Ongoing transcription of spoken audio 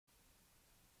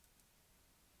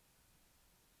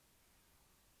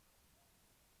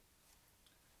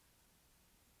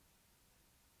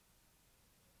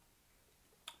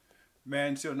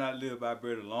Man shall not live by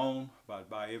bread alone, but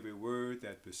by every word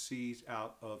that proceeds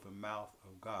out of the mouth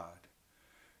of God.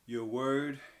 Your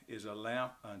word is a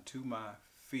lamp unto my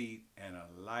feet and a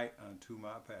light unto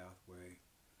my pathway.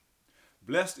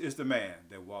 Blessed is the man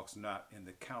that walks not in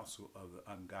the counsel of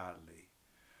the ungodly,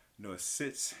 nor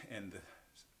sits in the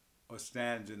or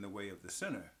stands in the way of the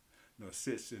sinner, nor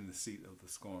sits in the seat of the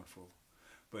scornful.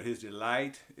 But his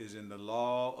delight is in the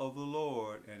law of the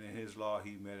Lord, and in his law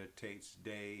he meditates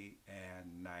day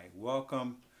and night.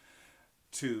 Welcome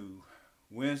to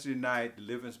Wednesday night,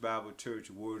 Deliverance Bible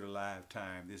Church Word Alive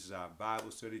time. This is our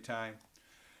Bible study time,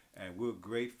 and we're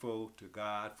grateful to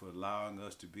God for allowing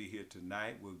us to be here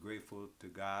tonight. We're grateful to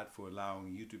God for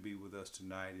allowing you to be with us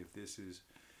tonight. If this is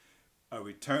a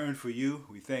return for you,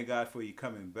 we thank God for you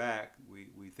coming back.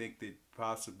 We think that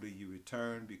possibly you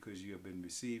returned because you have been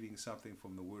receiving something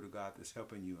from the Word of God that's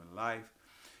helping you in life.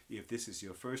 If this is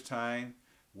your first time,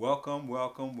 welcome,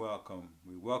 welcome, welcome.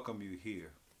 We welcome you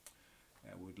here.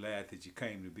 And we're glad that you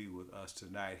came to be with us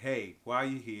tonight. Hey, while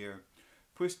you're here,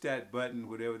 push that button,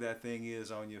 whatever that thing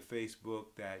is on your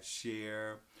Facebook, that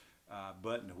share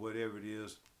button, or whatever it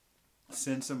is.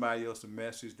 Send somebody else a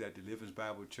message that Deliverance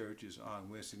Bible Church is on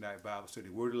Wednesday night Bible study.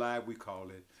 Word Alive, we call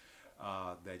it,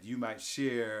 that you might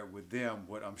share with them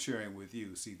what I'm sharing with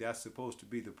you. See, that's supposed to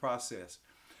be the process.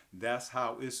 That's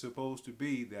how it's supposed to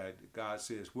be, that God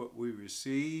says what we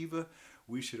receive,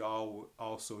 we should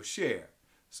also share.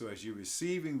 So as you're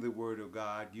receiving the Word of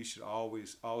God, you should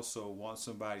always also want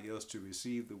somebody else to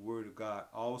receive the Word of God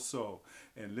also.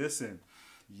 And listen,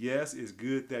 yes, it's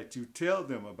good that you tell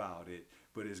them about it,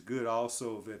 but it's good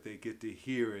also that they get to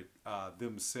hear it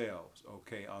themselves,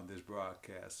 okay, on this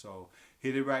broadcast. So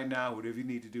hit it right now. Whatever you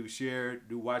need to do, share it,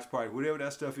 do watch party, whatever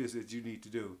that stuff is that you need to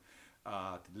do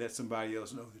to let somebody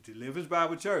else know the Deliverance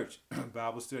Bible Church,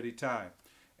 Bible study time.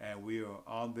 And we are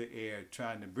on the air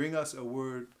trying to bring us a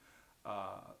word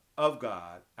of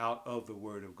God out of the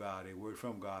Word of God, a word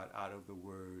from God out of the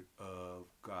Word of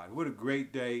God. What a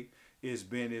great day it's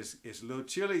been. It's a little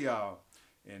chilly, y'all.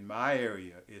 In my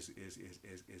area, it's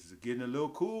getting a little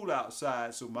cool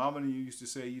outside. So Mama and you used to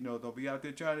say, you know, don't be out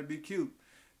there trying to be cute,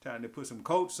 trying to put some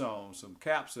coats on, some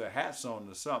caps or hats on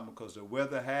or something, because the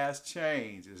weather has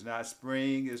changed. It's not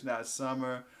spring, it's not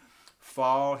summer.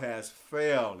 Fall has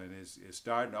failed, and it's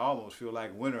starting to almost feel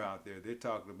like winter out there. They're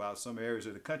talking about some areas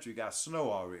of the country got snow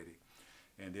already,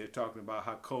 and they're talking about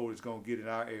how cold it's going to get in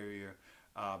our area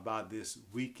by this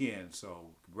weekend. So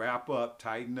wrap up,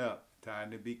 tighten up.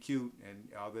 Time to be cute and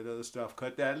all that other stuff.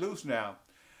 Cut that loose now.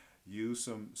 Use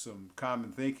some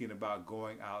common thinking about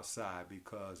going outside,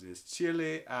 because it's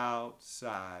chilly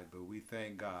outside. But we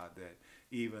thank God that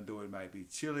even though it might be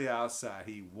chilly outside,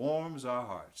 He warms our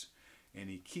hearts and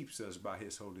He keeps us by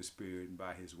His Holy Spirit and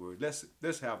by His Word.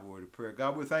 Let's have a word of prayer.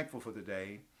 God, we're thankful for the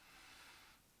day.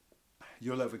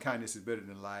 Your love and kindness is better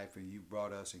than life, and You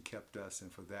brought us and kept us,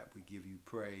 and for that we give You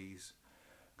praise.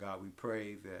 God, we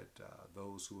pray that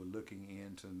those who are looking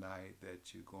in tonight,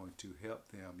 that You're going to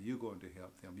help them. You're going to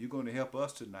help them. You're going to help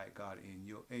us tonight, God,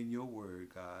 in Your Word,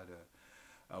 God.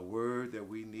 A word that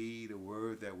we need, a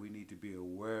word that we need to be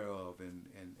aware of, and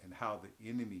how the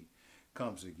enemy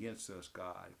comes against us,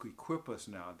 God. Equip us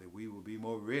now that we will be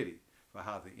more ready for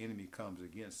how the enemy comes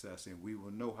against us, and we will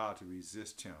know how to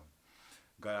resist him.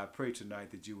 God, I pray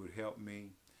tonight that You would help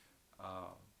me.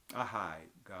 I hide,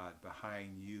 God,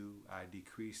 behind You. I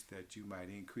decrease that You might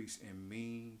increase in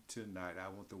me tonight. I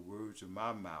want the words of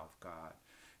my mouth, God,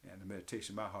 and the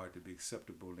meditation of my heart to be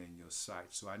acceptable in Your sight.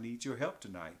 So I need Your help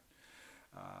tonight.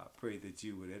 Pray that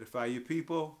You would edify Your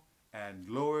people and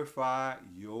glorify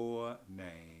Your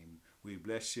name. We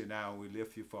bless You now and we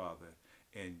lift You, Father.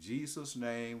 In Jesus'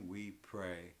 name we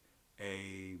pray.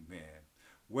 Amen.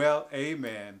 Well,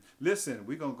 amen. Listen,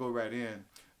 we're going to go right in.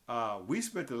 We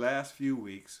spent the last few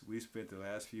weeks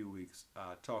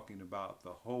talking about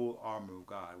the whole armor of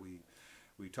God.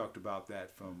 We talked about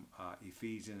that from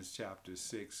Ephesians chapter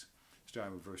 6,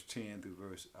 starting with verse 10 through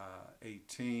verse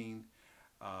 18,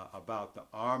 about the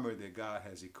armor that God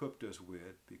has equipped us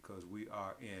with, because we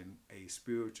are in a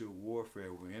spiritual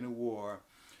warfare. We're in a war,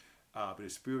 but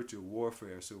it's spiritual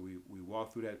warfare. So we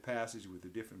walk through that passage with the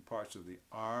different parts of the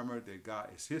armor that God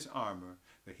is His armor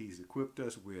that He's equipped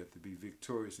us with to be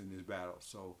victorious in this battle.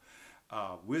 So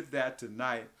with that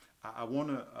tonight, I want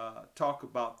to talk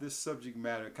about this subject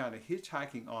matter, kind of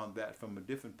hitchhiking on that from a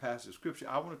different passage of Scripture.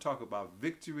 I want to talk about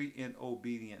victory in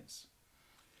obedience.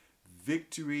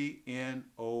 Victory in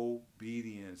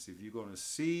obedience. If you're going to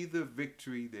see the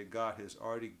victory that God has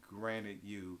already granted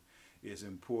you, it's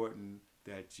important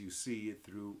that you see it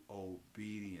through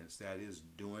obedience. That is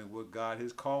doing what God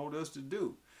has called us to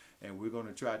do. And we're going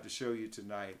to try to show you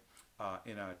tonight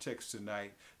in our text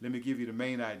tonight. Let me give you the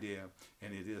main idea,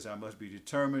 and it is, I must be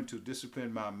determined to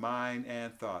discipline my mind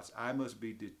and thoughts. I must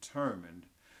be determined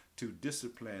to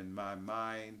discipline my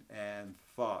mind and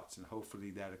thoughts, and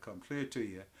hopefully that'll come clear to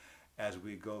you as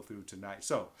we go through tonight.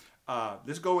 So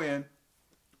let's go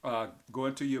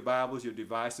into your Bibles, your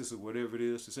devices, or whatever it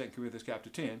is, to 2 Corinthians chapter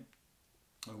 10.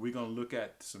 And we're going to look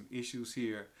at some issues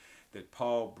here that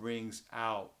Paul brings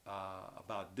out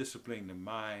about disciplining the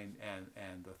mind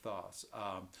and the thoughts.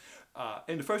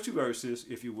 In the first two verses,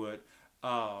 if you would,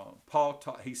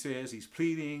 he says he's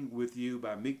pleading with you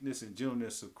by meekness and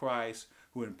gentleness of Christ,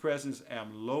 who in presence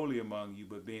am lowly among you,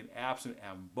 but being absent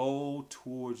am bold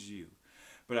towards you.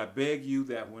 But I beg you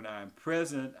that when I am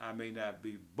present, I may not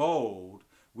be bold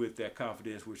with that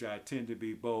confidence, which I tend to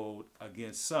be bold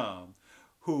against some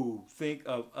who think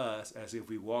of us as if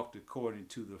we walked according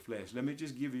to the flesh. Let me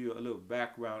just give you a little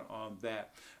background on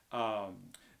that.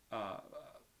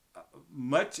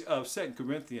 Much of 2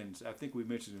 Corinthians, I think we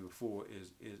mentioned it before,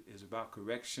 is about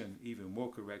correction, even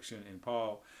more correction. And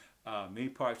Paul, many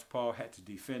parts, Paul had to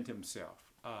defend himself.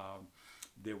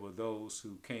 There were those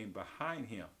who came behind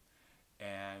him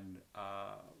and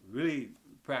really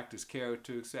practiced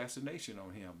character assassination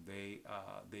on him. They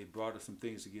brought up some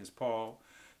things against Paul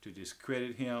to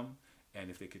discredit him, and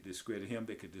if they could discredit him,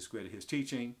 they could discredit his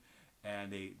teaching.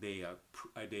 And they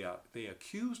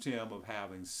accused him of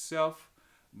having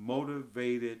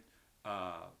self-motivated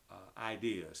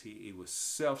ideas. It was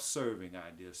self-serving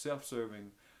ideas,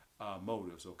 self-serving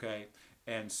motives. Okay,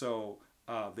 and so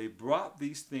they brought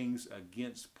these things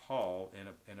against Paul, and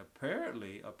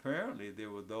apparently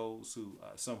there were those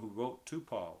some who wrote to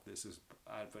Paul. This is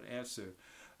an answer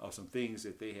of some things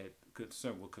that they had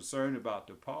were concerned about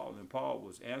to Paul, and Paul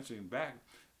was answering back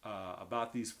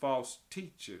about these false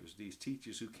teachers, these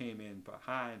teachers who came in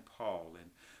behind Paul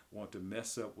and wanted to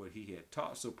mess up what he had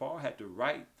taught. So Paul had to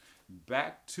write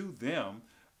back to them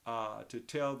to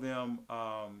tell them,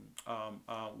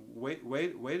 wait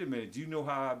a minute, you know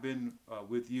how I've been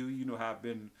with you, you know how I've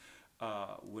been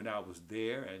when I was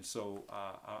there, and so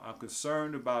I'm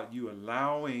concerned about you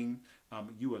allowing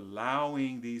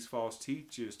these false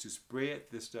teachers to spread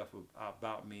this stuff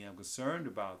about me. I'm concerned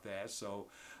about that. So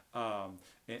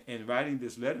in writing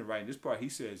this letter, writing this part, he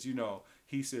says,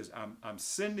 I'm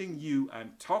sending you,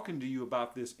 I'm talking to you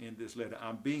about this in this letter.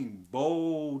 I'm being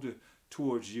bold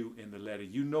towards you in the letter.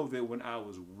 You know that when I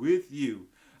was with you,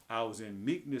 I was in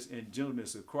meekness and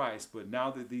gentleness of Christ, but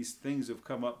now that these things have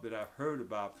come up that I've heard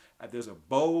about, there's a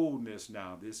boldness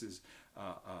now. This is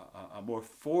a more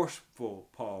forceful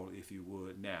Paul, if you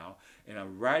would, now. And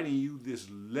I'm writing you this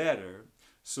letter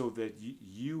so that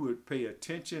you would pay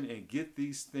attention and get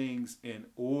these things in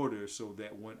order, so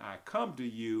that when I come to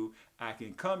you, I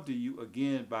can come to you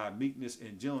again by meekness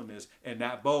and gentleness and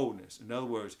not boldness. In other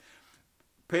words,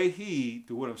 pay heed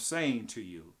to what I'm saying to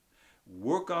you.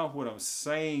 Work on what I'm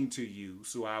saying to you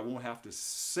so I won't have to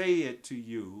say it to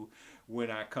you when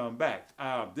I come back.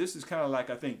 This is kind of like,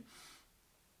 I think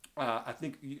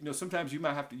sometimes you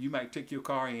might take your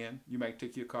car in,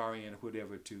 or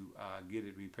whatever, to get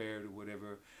it repaired or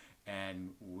whatever,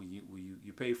 and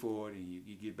you pay for it, and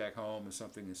you get back home and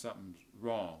something's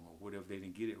wrong or whatever, they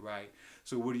didn't get it right.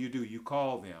 So what do? You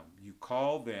call them,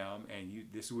 and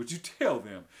this is what you tell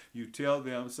them. You tell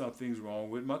them something's wrong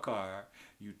with my car.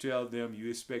 You tell them you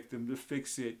expect them to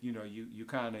fix it.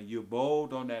 You're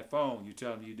bold on that phone. You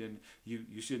tell them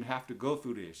you shouldn't have to go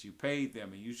through this. You paid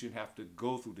them, and you shouldn't have to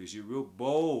go through this. You're real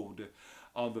bold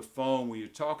on the phone when you're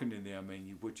talking to them,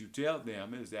 and what you tell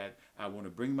them is that I want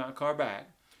to bring my car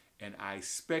back. And I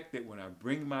expect that when I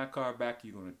bring my car back,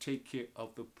 you're going to take care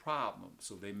of the problem.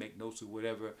 So they make notes or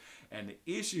whatever. And the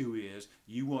issue is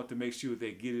you want to make sure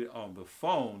they get it on the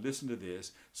phone. Listen to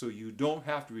this. So you don't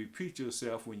have to repeat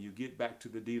yourself when you get back to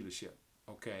the dealership.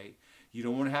 Okay? You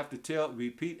don't want to have to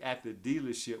repeat at the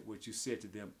dealership what you said to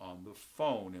them on the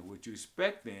phone. And what you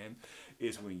expect then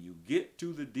is when you get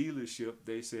to the dealership,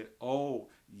 they said, oh,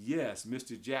 yes,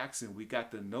 Mr. Jackson, we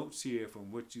got the notes here from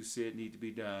what you said need to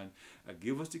be done.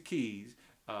 Give us the keys.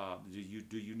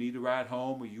 Do you need a ride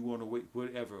home, or you want to wait,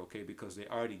 whatever, okay, because they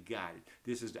already got it.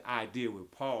 This is the idea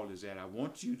with Paul, is that I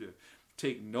want you to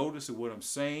take notice of what I'm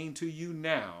saying to you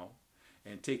now,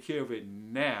 and take care of it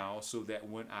now, so that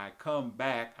when I come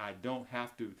back, I don't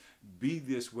have to be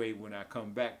this way when I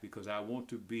come back, because I want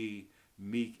to be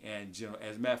meek and gentle.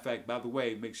 As a matter of fact, by the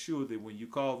way, make sure that when you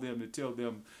call them to tell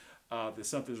them that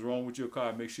something's wrong with your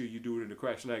car, make sure you do it in a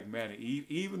Christ-like manner.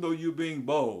 Even though you're being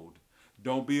bold,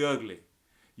 don't be ugly.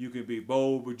 You can be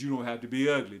bold, but you don't have to be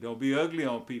ugly. Don't be ugly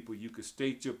on people. You can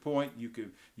state your point. You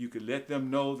can let them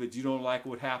know that you don't like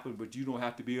what happened, but you don't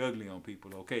have to be ugly on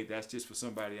people. Okay, that's just for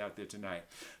somebody out there tonight.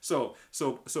 So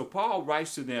Paul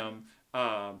writes to them,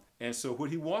 and so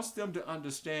what he wants them to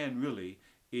understand really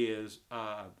is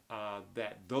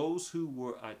that those who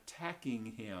were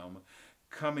attacking him,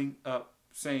 coming up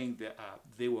saying that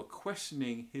they were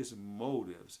questioning his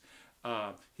motives.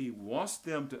 He wants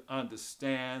them to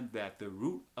understand that the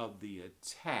root of the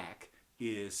attack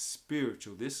is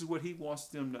spiritual. This is what he wants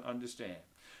them to understand,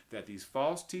 that these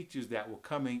false teachers that were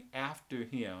coming after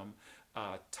him,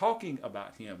 talking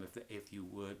about him, if you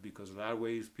would, because a lot of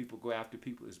ways people go after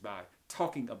people is by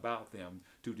talking about them,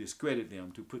 to discredit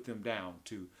them, to put them down,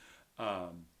 to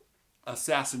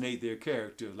assassinate their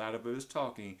character. A lot of it is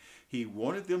talking. He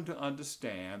wanted them to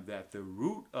understand that the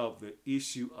root of the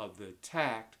issue of the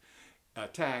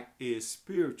attack is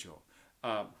spiritual.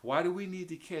 Why do we need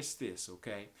to catch this?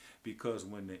 Okay, because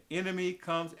when the enemy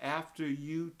comes after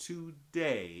you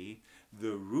today,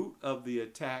 the root of the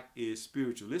attack is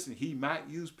spiritual. Listen, he might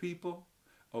use people,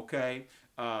 okay,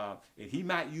 and he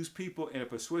might use people in a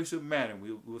persuasive manner.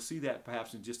 We'll see that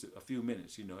perhaps in just a few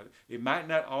minutes. You know, it might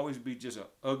not always be just an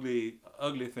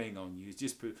ugly thing on you. It's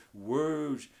just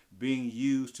words being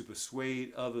used to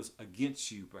persuade others against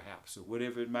you, perhaps, or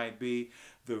whatever it might be.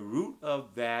 The root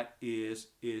of that is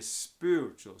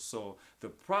spiritual. So the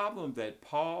problem that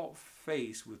Paul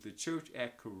faced with the church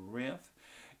at Corinth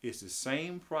is the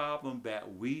same problem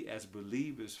that we as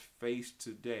believers face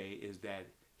today, is that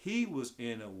he was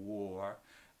in a war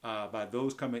by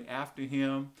those coming after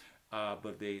him,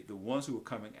 but the ones who were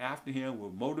coming after him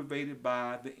were motivated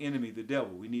by the enemy, the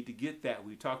devil. We need to get that.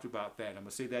 We talked about that. I'm going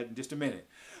to say that in just a minute.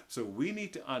 So we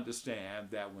need to understand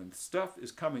that when stuff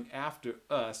is coming after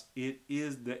us, it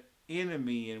is the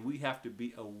enemy, and we have to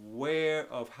be aware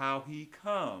of how he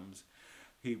comes.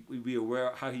 We be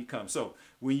aware of how he comes. So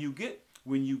when you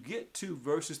get to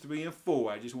verses 3 and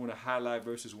 4, I just want to highlight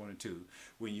verses 1 and 2.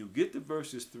 When you get to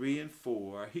verses 3 and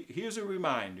 4, here's a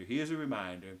reminder.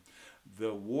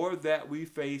 The war that we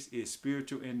face is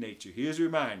spiritual in nature. Here's a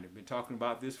reminder. I've been talking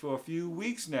about this for a few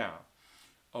weeks now.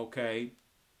 Okay?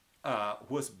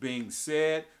 What's being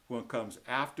said, what comes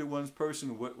after one's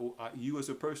person, you as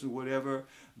a person, whatever,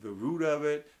 the root of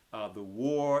it, the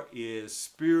war is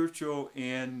spiritual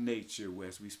in nature.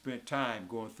 As we spent time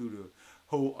going through the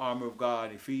whole armor of God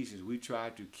in Ephesians, we try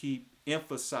to keep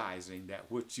emphasizing that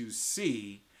what you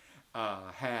see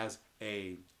has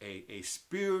a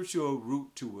spiritual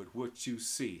root to it. What you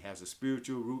see has a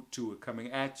spiritual root to it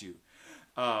coming at you.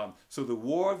 So the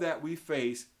war that we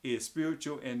face is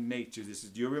spiritual in nature. This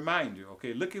is your reminder.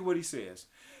 Okay, look at what he says.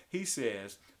 He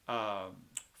says,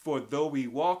 for though we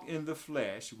walk in the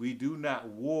flesh, we do not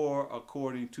war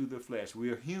according to the flesh. We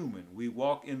are human. We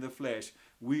walk in the flesh.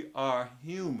 We are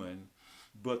human.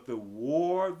 But the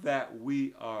war that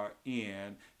we are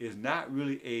in is not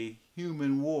really a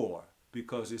human war,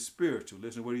 because it's spiritual.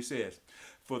 Listen to what he says.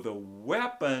 For the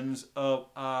weapons of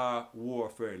our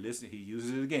warfare. Listen, he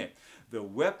uses it again. The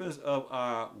weapons of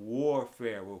our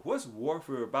warfare. Well, what's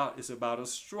warfare about? It's about a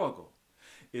struggle.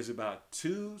 It's about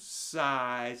two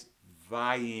sides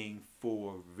vying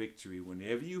for victory.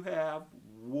 Whenever you have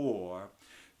war,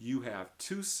 you have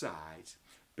two sides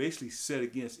basically set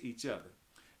against each other.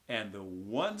 And the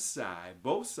one side,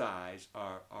 both sides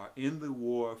are in the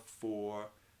war for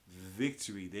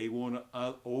victory. They want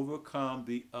to overcome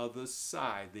the other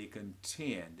side. They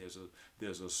contend.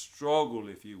 There's a struggle,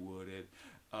 if you would.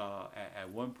 At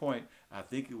one point, I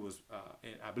think it was,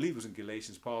 I believe it was in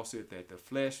Galatians, Paul said that the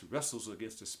flesh wrestles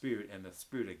against the spirit, and the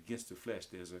spirit against the flesh.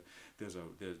 There's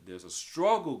a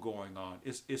struggle going on.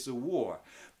 It's a war.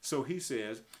 So he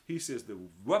says the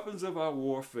weapons of our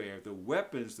warfare, the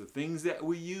weapons, the things that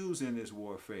we use in this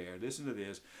warfare. Listen to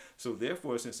this. So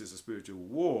therefore, since it's a spiritual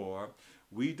war,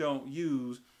 we don't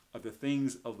use the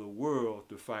things of the world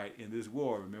to fight in this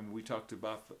war. Remember, we talked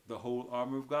about the whole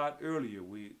armor of God earlier.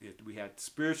 We had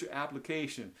spiritual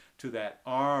application to that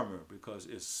armor because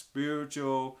it's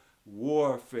spiritual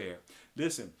warfare.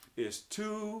 Listen, it's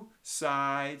two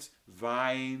sides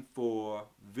vying for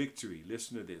victory.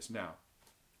 Listen to this. Now,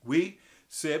 we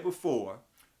said before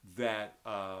that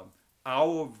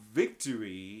our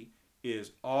victory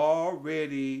is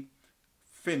already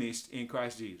finished in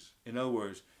Christ Jesus. In other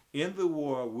words, in the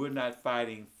war, we're not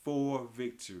fighting for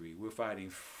victory. We're fighting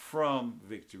from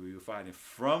victory. We're fighting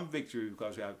from victory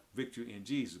because we have victory in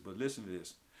Jesus. But listen to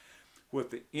this.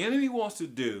 What the enemy wants to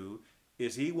do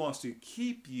is he wants to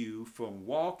keep you from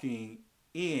walking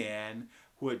in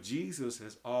what Jesus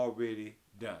has already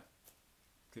done.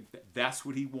 That's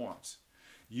what he wants.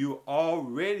 You're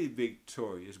already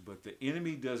victorious, but the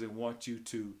enemy doesn't want you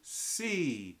to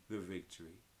see the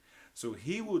victory. So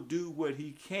he will do what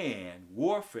he can,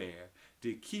 warfare,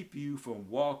 to keep you from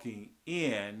walking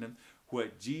in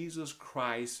what Jesus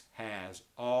Christ has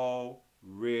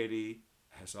already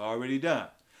done.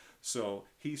 So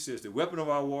he says the weapon of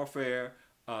our warfare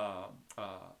are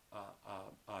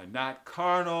not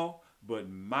carnal, but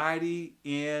mighty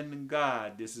in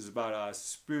God. This is about our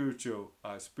spiritual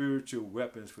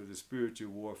weapons for the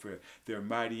spiritual warfare. They're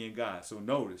mighty in God. So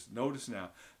notice now,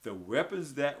 the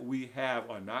weapons that we have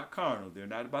are not carnal. They're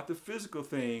not about the physical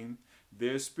thing.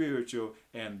 They're spiritual,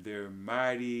 and they're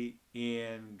mighty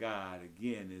in God.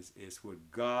 Again, it's what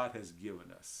God has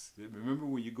given us. Remember,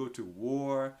 when you go to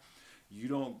war, you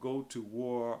don't go to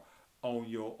war on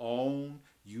your own.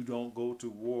 You don't go to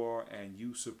war and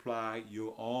you supply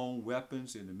your own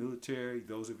weapons in the military.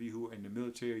 Those of you who are in the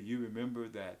military, you remember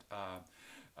that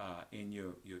in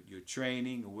your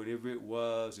training, or whatever it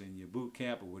was, in your boot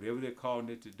camp, or whatever they're calling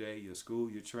it today, your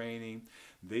school, your training,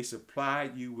 they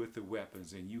supplied you with the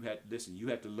weapons, and you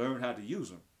had to learn how to use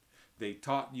them. They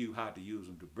taught you how to use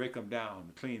them, to break them down,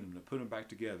 to clean them, to put them back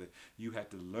together. You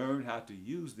had to learn how to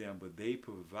use them, but they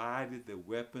provided the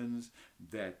weapons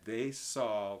that they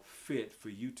saw fit for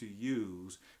you to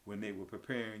use when they were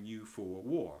preparing you for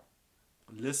war.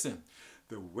 Listen,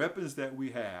 the weapons that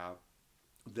we have,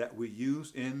 that we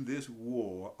use in this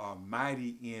war, are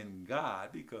mighty in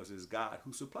God, because it's God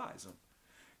who supplies them.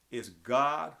 It's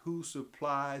God who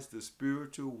supplies the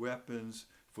spiritual weapons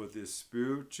for this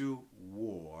spiritual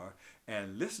war.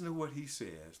 And listen to what he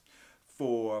says: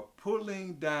 for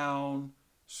pulling down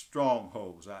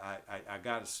strongholds. I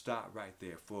got to stop right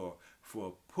there. For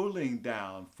pulling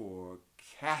down, for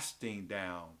casting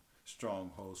down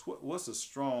strongholds. What's a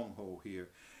stronghold here?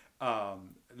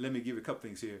 Let me give you a couple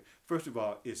things here. First of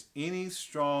all, it's any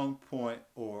strong point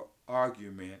or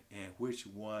argument in which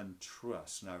one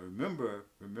trusts. Now remember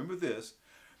this: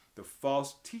 the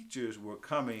false teachers were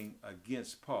coming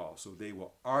against Paul, so they were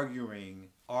arguing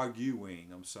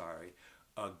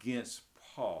against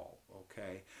Paul.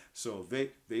 Okay, so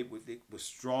they were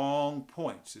strong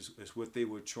points is what they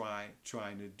were trying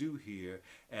to do here,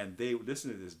 and they,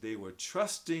 listen to this, they were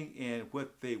trusting in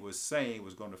what they were saying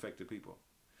was going to affect the people.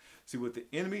 See, what the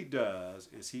enemy does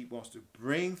is he wants to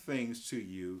bring things to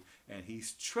you, and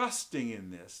he's trusting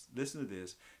in this. Listen to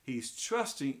this. He's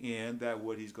trusting in that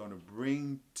what he's going to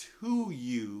bring to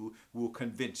you will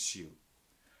convince you.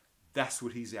 That's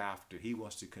what he's after. He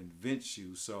wants to convince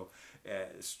you. So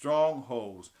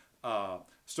strongholds,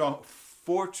 strong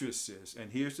fortresses,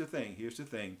 and here's the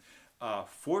thing.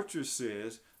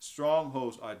 Fortresses,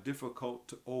 strongholds are difficult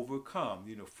to overcome.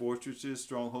 You know, fortresses,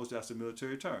 strongholds, that's a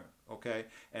military term, okay?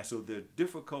 And so they're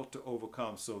difficult to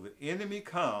overcome. So the enemy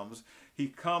comes, he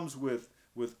comes with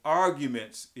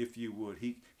arguments, if you would.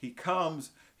 He comes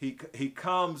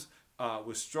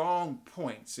with strong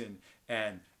points,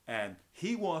 and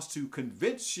he wants to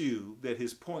convince you that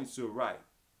his points are right,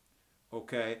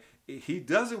 okay? He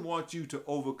doesn't want you to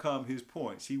overcome his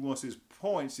points. He wants his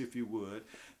points, if you would,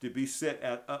 to be set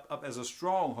up as a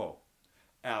stronghold,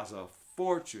 as a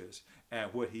fortress.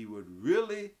 And what he would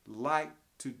really like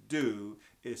to do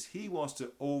is he wants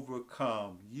to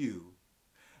overcome you,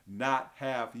 not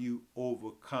have you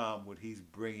overcome what he's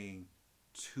bringing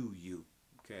to you.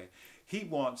 Okay, he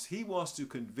wants to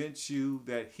convince you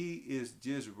that he is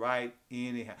just right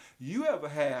anyhow. You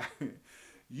ever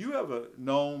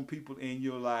known people in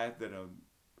your life that are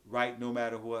right no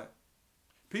matter what?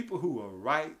 People who are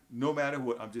right no matter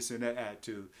what. I'm just saying that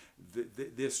attitude.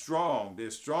 They're strong.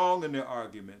 They're strong in their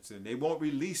arguments, and they won't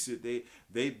release it. They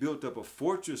built up a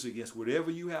fortress against whatever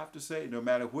you have to say. No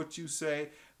matter what you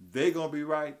say, they're gonna be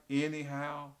right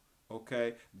anyhow.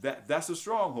 Okay, that's a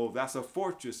stronghold. That's a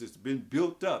fortress. It's been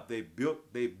built up. They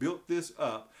built this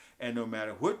up, and no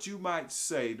matter what you might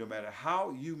say, no matter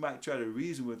how you might try to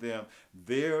reason with them,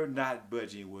 they're not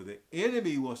budging. Well, the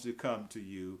enemy wants to come to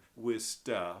you with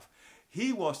stuff.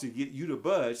 He wants to get you to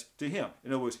budge to him.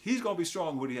 In other words, he's going to be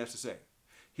strong in what he has to say.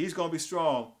 He's going to be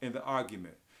strong in the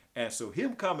argument. And so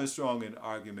him coming strong in the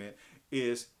argument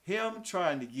is him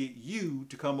trying to get you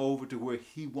to come over to where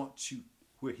he wants you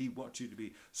to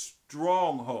be.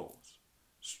 Strongholds,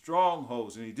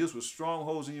 and he deals with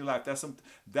strongholds in your life. That's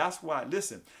why.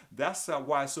 Listen, that's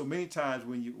why so many times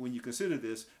when you consider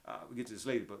this, we'll get to this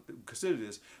later, but consider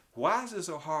this. Why is it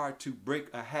so hard to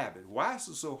break a habit? Why is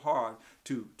it so hard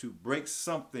to break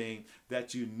something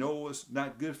that you know is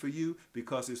not good for you?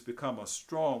 Because it's become a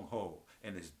stronghold,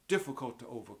 and it's difficult to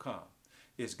overcome.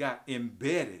 It's got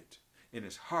embedded, and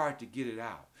it's hard to get it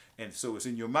out. And so it's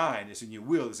in your mind, it's in your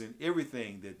will, it's in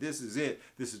everything that this is it.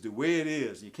 This is the way it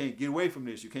is. You can't get away from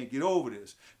this. You can't get over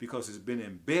this because it's been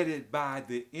embedded by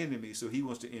the enemy. So he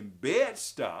wants to embed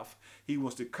stuff. He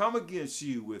wants to come against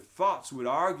you with thoughts, with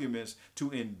arguments, to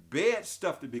embed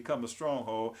stuff to become a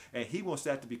stronghold. And he wants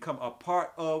that to become a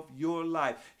part of your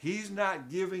life. He's not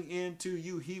giving in to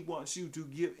you. He wants you to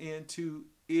give in to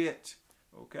it.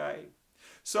 Okay?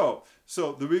 So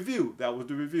the review, that was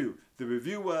the review. The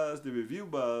review was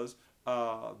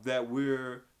that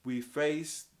we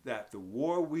face that the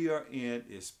war we are in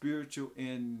is spiritual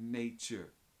in nature.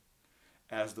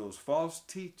 As those false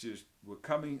teachers were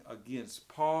coming against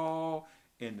Paul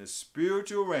in the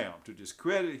spiritual realm to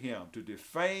discredit him, to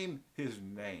defame his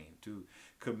name, to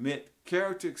commit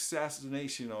character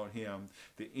assassination on him,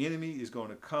 the enemy is going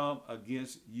to come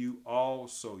against you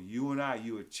also. You and I,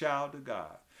 you are a child of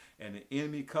God. And the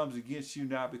enemy comes against you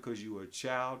now because you are a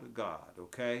child of God,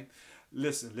 okay?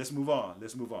 Listen, let's move on.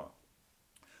 Let's move on.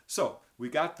 So we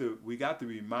got the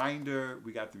reminder.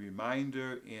 We got the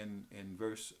reminder in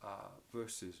verse 4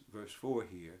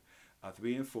 here,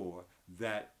 3 and 4,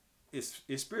 that it's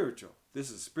spiritual.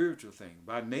 This is a spiritual thing.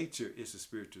 By nature, it's a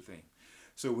spiritual thing.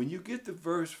 So when you get to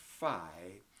verse 5,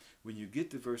 we're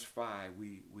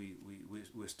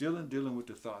still dealing with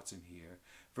the thoughts in here.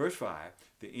 Verse 5,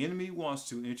 the enemy wants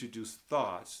to introduce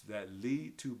thoughts that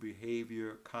lead to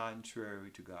behavior contrary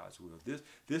to God's will.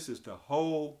 This is the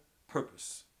whole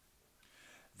purpose.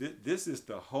 This is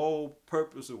the whole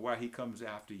purpose of why he comes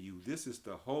after you. This is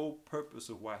the whole purpose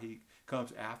of why he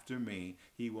comes after me.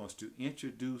 He wants to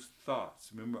introduce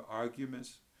thoughts. Remember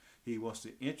arguments? He wants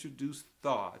to introduce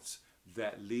thoughts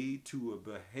that lead to a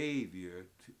behavior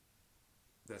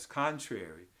that's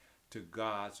contrary to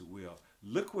God's will.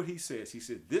 Look what he says. He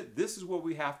said, this is what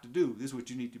we have to do. This is what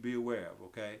you need to be aware of,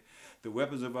 okay? The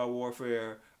weapons of our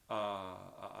warfare are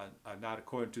not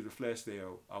according to the flesh. They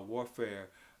are warfare,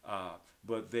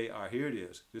 but they are, here it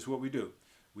is. This is what we do.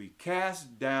 We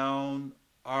cast down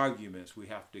arguments. We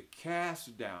have to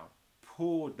cast down,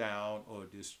 pull down, or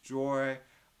destroy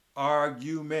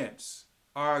arguments.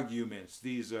 Arguments.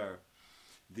 These are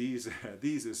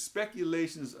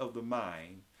speculations of the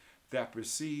mind that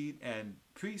precede and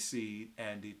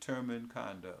determine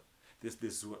conduct. This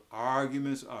is what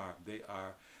arguments are. They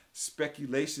are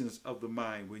speculations of the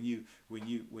mind.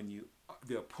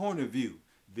 Their point of view,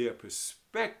 their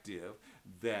perspective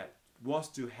that wants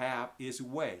to have its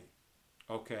way.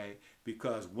 Okay?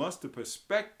 Because once the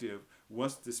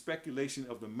speculation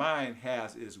of the mind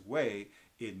has its way,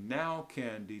 it now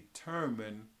can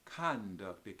determine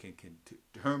conduct. It can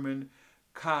determine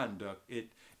conduct.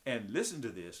 And listen to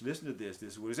this. This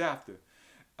is what it's after.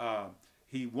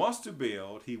 He wants to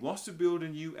build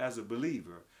in you as a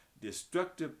believer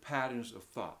destructive patterns of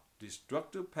thought.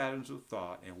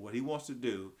 And what he wants to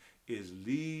do is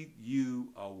lead you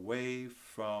away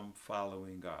from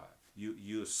following God.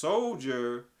 You're a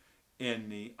soldier in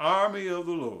the army of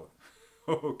the Lord.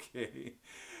 Okay.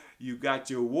 You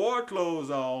got your war clothes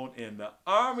on in the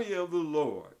army of the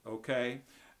Lord. Okay.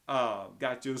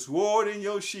 Got your sword and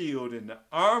your shield in the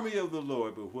army of the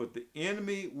Lord. But what the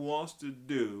enemy wants to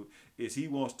do is he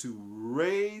wants to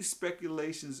raise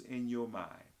speculations in your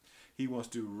mind. He wants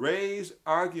to raise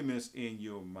arguments in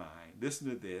your mind. Listen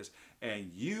to this.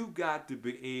 And you got to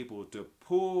be able to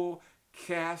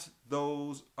cast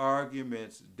those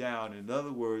arguments down. In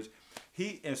other words,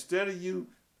 instead of you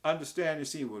understanding,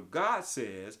 seeing what God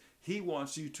says, he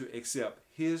wants you to accept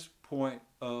his point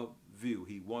of view.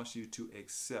 He wants you to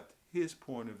accept his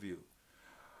point of view.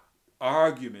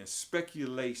 Arguments,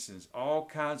 speculations, all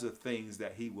kinds of things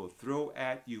that he will throw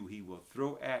at you. He will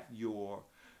throw at your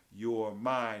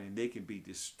mind, and they can be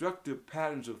destructive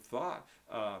patterns of thought.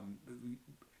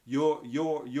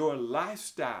 Your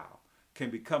lifestyle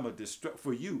can become a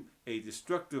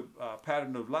destructive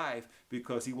pattern of life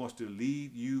because he wants to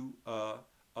lead you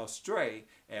astray.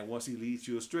 And once he leads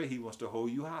you astray, he wants to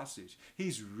hold you hostage.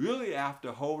 He's really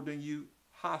after holding you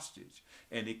hostage.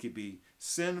 And it could be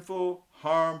sinful,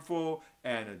 harmful,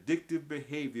 and addictive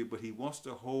behavior, but he wants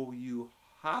to hold you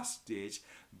hostage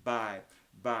by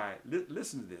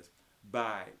listen to this,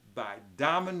 by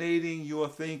dominating your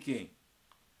thinking.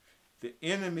 The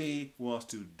enemy wants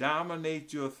to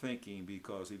dominate your thinking,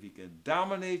 because if he can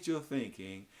dominate your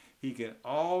thinking, he can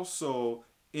also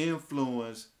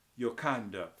influence your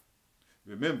conduct.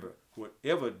 Remember,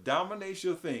 whatever dominates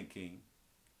your thinking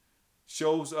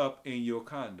shows up in your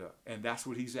conduct, and that's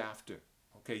what he's after.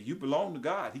 Okay, you belong to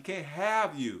God. He can't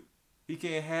have you. He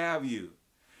can't have you.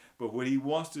 But what he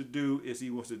wants to do is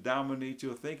he wants to dominate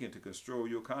your thinking, to control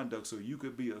your conduct, so you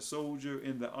could be a soldier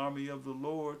in the army of the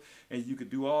Lord, and you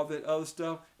could do all that other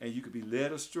stuff, and you could be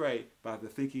led astray by the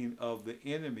thinking of the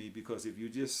enemy. Because if you're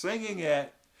just singing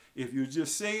it,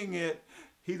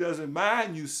 he doesn't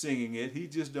mind you singing it. He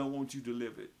just don't want you to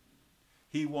live it.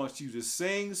 He wants you to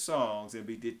sing songs and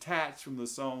be detached from the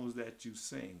songs that you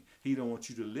sing. He don't want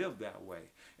you to live that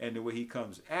way. And the way he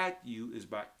comes at you is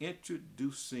by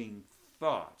introducing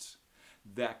thoughts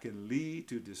that can lead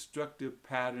to destructive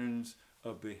patterns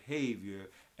of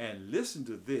behavior. And listen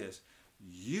to this,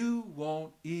 you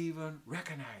won't even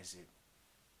recognize it.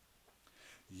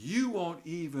 You won't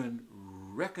even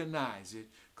recognize it,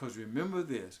 because remember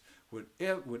this,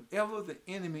 whenever the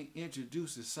enemy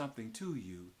introduces something to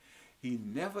you, he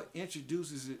never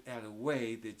introduces it at a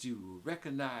way that you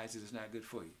recognize that it's not good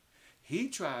for you. He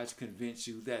tries to convince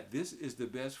you that this is the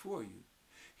best for you.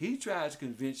 He tries to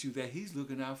convince you that he's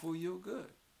looking out for your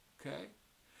good, okay?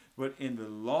 But in the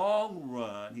long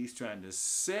run, he's trying to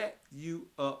set you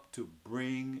up to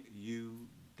bring you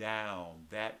down.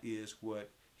 That is what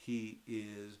he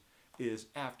is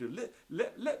after.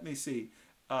 Let me see.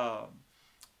 Let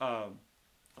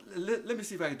me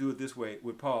see if I can do it this way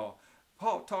with Paul.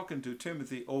 Paul talking to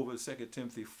Timothy over 2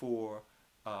 Timothy 4,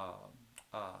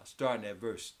 starting at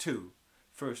verse 2.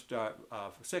 2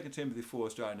 Timothy 4,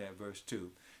 starting at verse 2.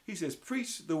 He says,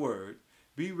 preach the word,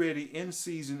 be ready in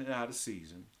season and out of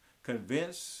season,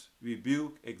 convince,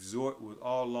 rebuke, exhort with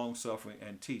all long-suffering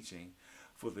and teaching.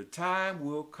 For the time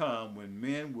will come when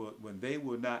they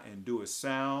will not endure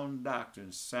sound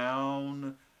doctrine,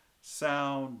 sound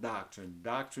doctrine,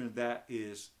 doctrine that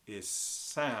is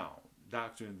sound,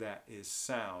 doctrine that is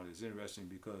sound. It's interesting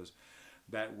because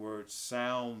that word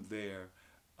sound there,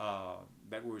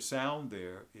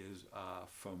 is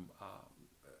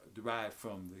derived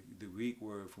from the Greek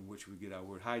word from which we get our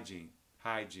word hygiene,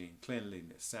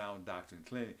 cleanliness, sound doctrine,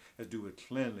 cleanliness, has to do with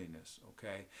cleanliness.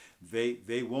 Okay,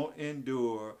 they won't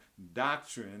endure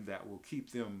doctrine that will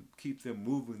keep them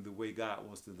moving the way God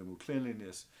wants them to move,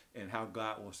 cleanliness and how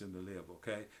God wants them to live.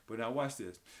 Okay, but now watch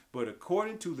this. But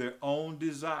according to their own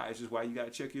desires, this is why you got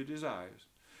to check your desires.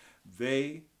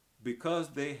 Because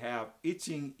they have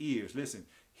itching ears. Listen,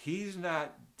 he's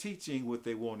not teaching what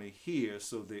they want to hear,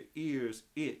 so their ears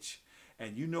itch.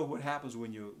 And you know what happens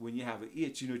when you have an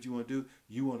itch? You know what you want to do?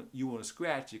 You want to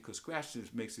scratch it, because scratching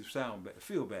makes it sound better,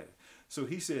 feel better. So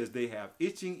he says they have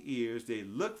itching ears. They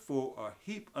look for or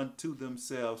heap unto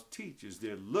themselves teachers.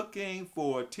 They're looking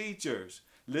for teachers.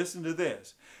 Listen to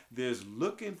this. They're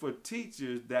looking for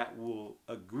teachers that will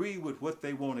agree with what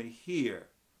they want to hear.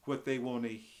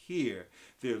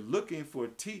 They're looking for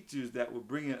teachers that will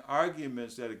bring in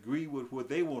arguments that agree with what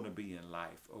they want to be in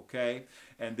life, okay?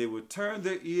 And they will turn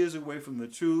their ears away from the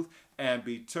truth and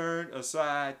be turned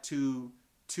aside to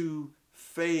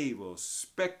fables,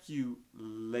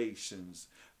 speculations,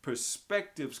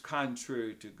 perspectives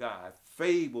contrary to God,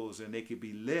 fables, and they can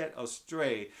be led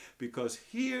astray. Because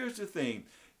here's the thing.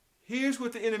 Here's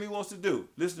what the enemy wants to do.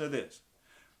 Listen to this.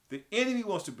 The enemy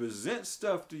wants to present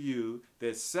stuff to you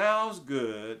that sounds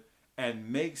good and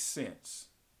makes sense.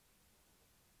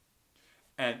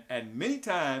 And many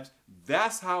times,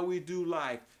 that's how we do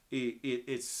life.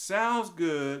 It sounds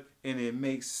good and it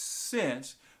makes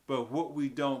sense, but what we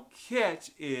don't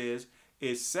catch is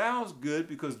it sounds good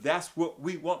because that's what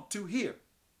we want to hear.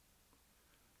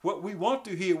 What we want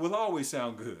to hear will always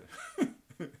sound good.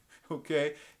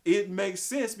 Okay? It makes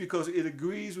sense because it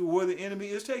agrees with where the enemy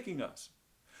is taking us.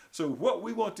 So what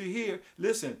we want to hear,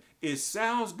 listen, it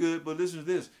sounds good, but listen to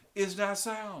this. It's not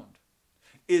sound.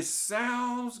 It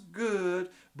sounds good,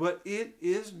 but it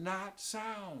is not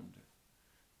sound.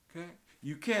 Okay?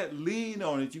 You can't lean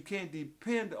on it. You can't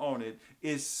depend on it.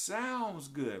 It sounds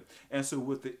good. And so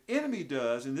what the enemy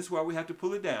does, and this is why we have to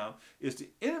pull it down, is the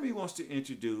enemy wants to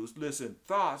introduce, listen,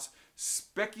 thoughts,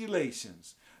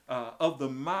 speculations of the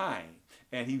mind.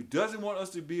 And he doesn't want us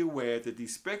to be aware that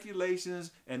these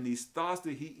speculations and these thoughts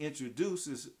that he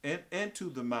introduces into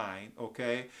the mind,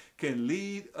 okay, can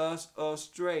lead us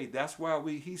astray. That's why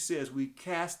he says we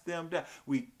cast them down.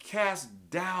 We cast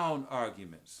down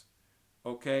arguments.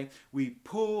 Okay, we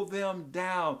pull them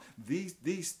down.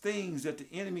 These things that the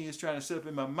enemy is trying to set up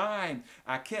in my mind,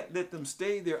 I can't let them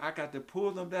stay there. I got to pull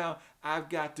them down. I've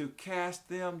got to cast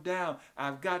them down.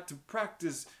 I've got to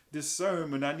practice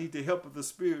discernment. I need the help of the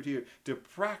Spirit here to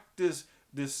practice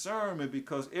discernment,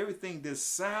 because everything that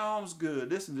sounds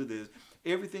good, listen to this,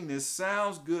 Everything that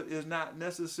sounds good is not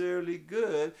necessarily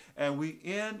good, and we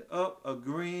end up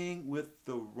agreeing with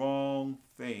the wrong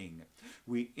thing.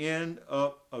 We end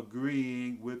up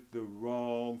agreeing with the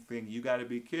wrong thing. You got to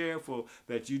be careful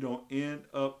that you don't end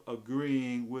up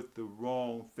agreeing with the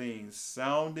wrong thing.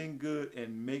 Sounding good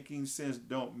and making sense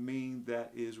don't mean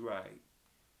that is right.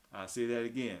 I'll say that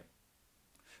again.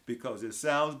 Because it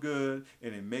sounds good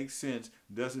and it makes sense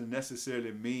doesn't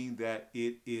necessarily mean that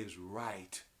it is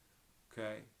right.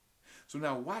 Okay? So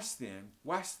now watch then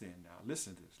now.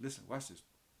 Listen to this. Listen, watch this.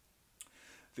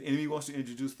 The enemy wants to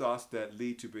introduce thoughts that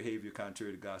lead to behavior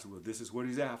contrary to God's will. This is what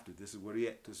he's after. This is what he.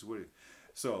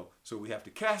 So we have to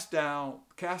cast down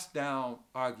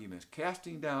arguments.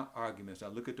 Casting down arguments. Now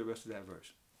look at the rest of that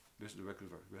verse. This is the rest of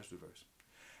the verse.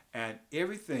 And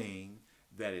everything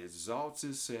that exalts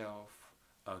itself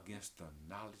against the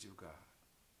knowledge of God.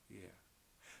 Yeah.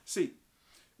 See,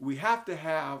 we have to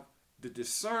have the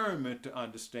discernment to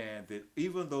understand that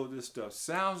even though this stuff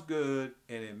sounds good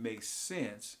and it makes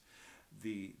sense,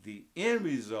 the end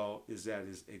result is that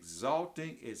it's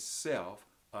exalting itself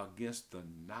against the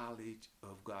knowledge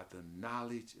of God. The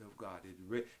knowledge of God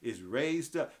is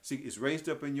raised up. See, it's raised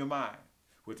up in your mind.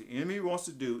 What the enemy wants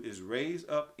to do is raise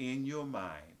up in your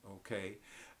mind, okay,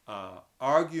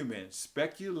 arguments,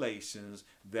 speculations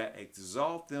that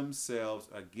exalt themselves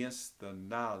against the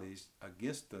knowledge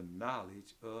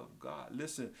of God.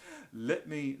 Listen, let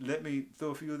me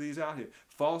throw a few of these out here.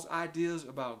 False ideas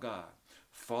about God,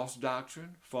 false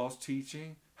doctrine, false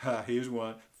teaching. Here's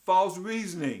one: false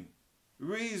reasoning,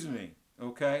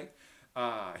 okay,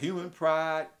 human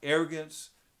pride,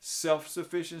 arrogance,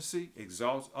 self-sufficiency,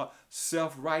 exalts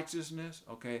self-righteousness,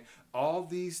 okay? All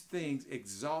these things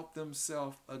exalt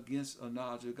themselves against a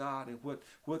knowledge of God. And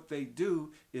what they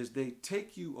do is they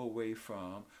take you away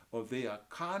from, or they are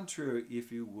contrary,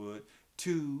 if you would,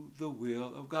 to the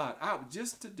will of God.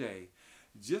 Just today,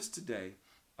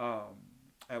 I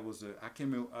can't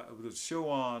remember, it was a show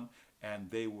on,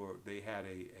 and they had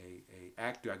a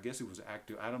actor, I guess it was an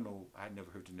actor, I don't know, I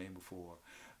never heard the name before,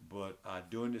 but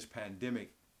during this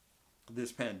pandemic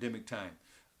time,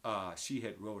 she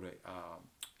had wrote a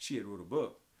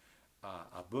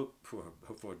book for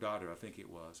her daughter, I think it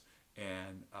was,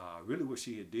 and really what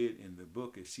she had did in the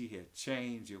book is she had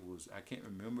changed. It was, I can't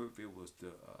remember if it was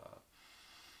the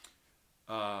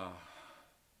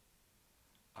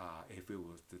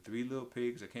Three Little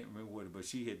Pigs, I can't remember what, but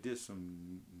she had did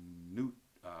some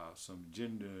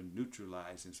gender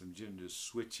neutralizing, some gender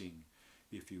switching,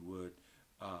 if you would.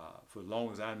 For as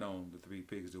long as I known the Three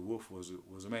Pigs, the wolf was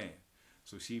a man.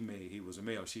 So he was a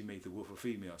male. She made the wolf a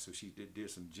female. So she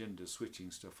did some gender switching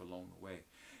stuff along the way.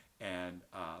 And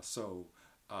so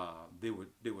they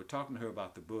were talking to her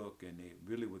about the book, and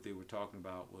what they were talking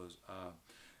about was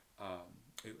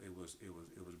it was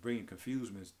bringing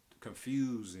confusing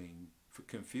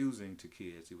to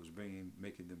kids. It was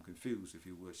making them confused, if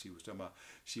you would. She was talking about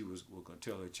she was going to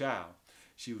tell her child.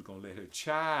 She was going to let her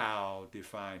child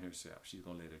define herself. She was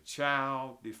going to let her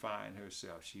child define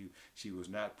herself. She was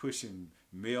not pushing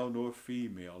male nor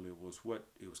female. It was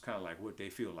kind of like what they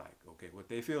feel like. Okay, what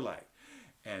they feel like.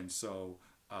 And so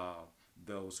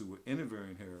those who were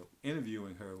interviewing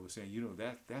her were saying,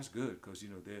 that's good, because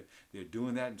they're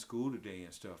doing that in school today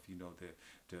and stuff.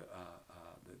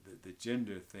 The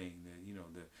gender thing, you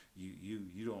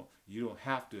don't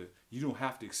have to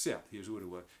accept. Here's what it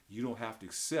was: you don't have to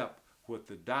accept what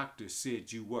the doctor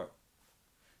said you were.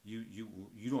 You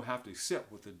don't have to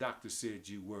accept what the doctor said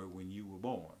you were when you were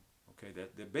born. Okay,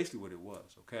 that's basically what it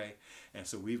was. Okay, and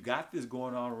so we've got this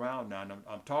going on around now. And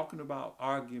I'm talking about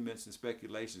arguments and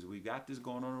speculations. We got this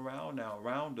going on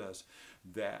around us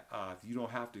that you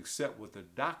don't have to accept what the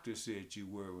doctor said you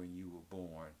were when you were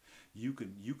born. You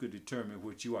can determine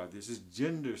what you are. This is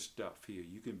gender stuff here.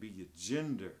 You can be your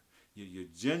gender. Your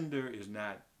gender is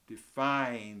not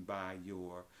defined by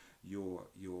your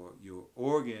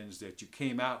organs that you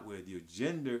came out with. Your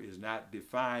gender is not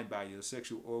defined by your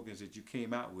sexual organs that you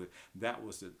came out with. That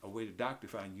was a way the doctor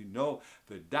defined you.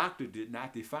 The doctor did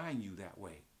not define you that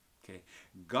way. Okay,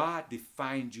 God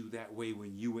defined you that way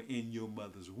when you were in your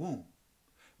mother's womb.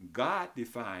 God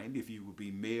defined if you would be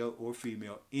male or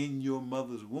female in your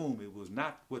mother's womb. It was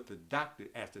not what the doctor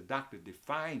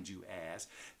defined you as.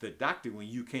 The doctor, when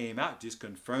you came out, just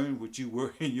confirmed what you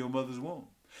were in your mother's womb.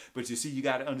 But you see, you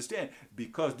got to understand,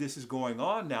 because this is going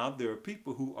on now, there are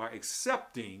people who are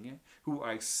accepting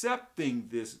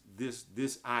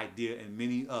this idea and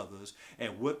many others.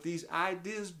 And what these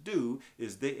ideas do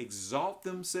is they exalt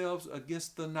themselves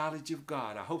against the knowledge of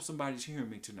God. I hope somebody's hearing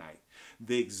me tonight.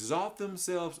 They exalt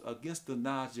themselves against the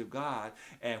knowledge of God.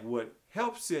 And what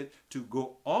helps it to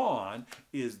go on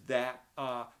is that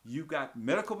you got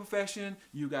medical profession,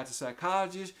 you got the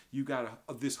psychologists, you got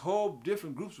this whole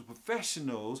different groups of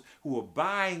professionals who are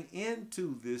buying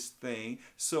into this thing.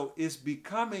 So it's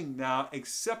becoming now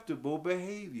acceptable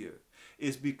behavior.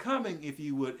 It's becoming, if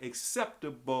you would,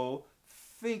 acceptable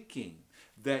thinking.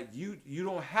 That you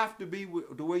don't have to be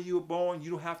the way you were born.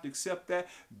 You don't have to accept that.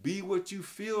 Be what you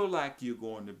feel like you're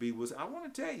going to be. I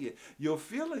want to tell you, your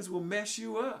feelings will mess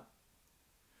you up.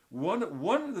 One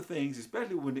of the things,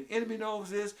 especially when the enemy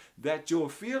knows, is that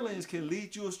your feelings can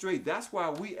lead you astray. That's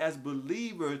why we as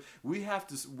believers, we have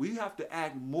to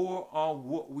act more on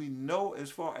what we know as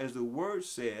far as the word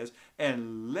says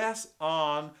and less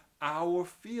on our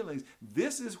feelings.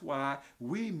 This is why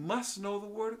we must know the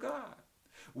word of God.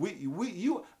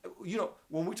 You know,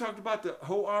 when we talked about the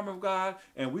whole armor of God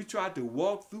and we tried to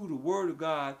walk through the word of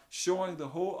God, showing the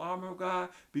whole armor of God,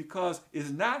 because it's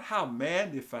not how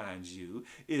man defines you,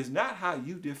 it's not how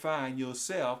you define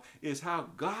yourself, it's how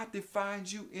God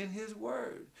defines you in his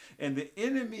word. And the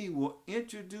enemy will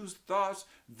introduce thoughts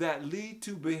that lead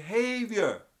to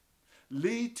behavior.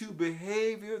 Lead to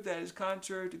behavior that is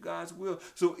contrary to God's will.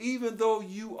 So even though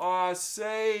you are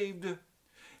saved,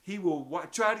 he will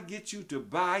try to get you to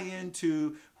buy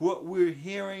into what we're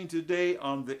hearing today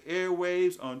on the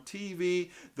airwaves, on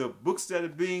TV, the books that are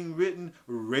being written,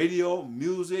 radio,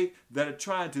 music, that are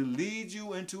trying to lead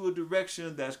you into a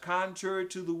direction that's contrary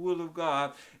to the will of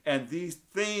God. And these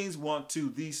things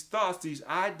these thoughts, these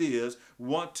ideas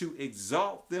want to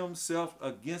exalt themselves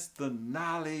against the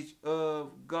knowledge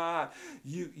of God.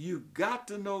 You got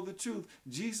to know the truth.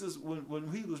 Jesus,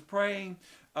 when he was praying,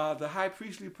 the high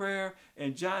priestly prayer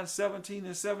in John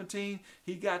 17:17,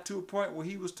 he got to a point where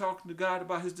he was talking to God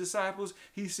about his disciples.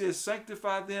 He says,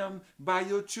 sanctify them by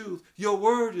your truth. Your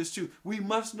word is truth. We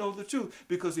must know the truth,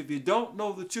 because if you don't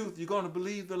know the truth, you're going to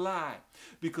believe the lie,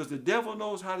 because the devil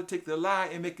knows how to take the lie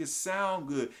and make it sound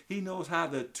good. He knows how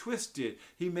to twist it.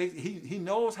 He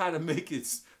knows how to make it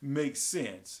make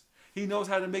sense. He knows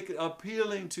how to make it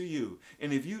appealing to you.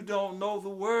 And if you don't know the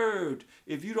word,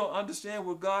 if you don't understand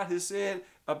what God has said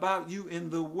about you in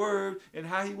the word and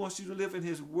how he wants you to live in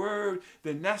his word,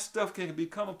 then that stuff can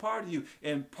become a part of you.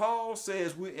 And Paul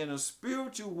says we're in a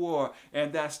spiritual war,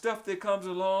 and that stuff that comes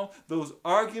along, those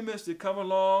arguments that come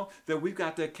along, that we've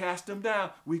got to cast them down.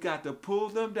 We got to pull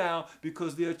them down,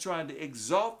 because they're trying to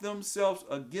exalt themselves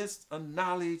against a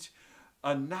knowledge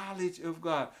of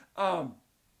God.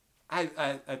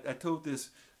 I told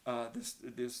this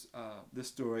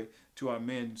story to our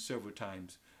men several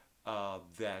times,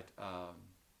 that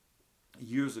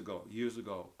years ago,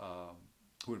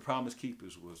 when Promise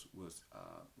Keepers was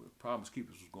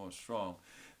going strong,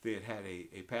 they had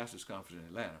a pastors conference in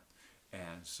Atlanta,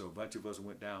 and so a bunch of us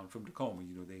went down from Tacoma.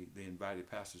 You know, they invited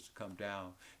pastors to come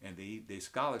down, and they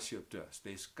scholarshiped us.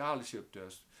 They scholarshiped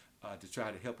us to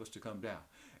try to help us to come down,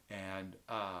 and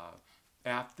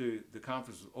after the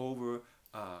conference was over,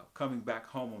 coming back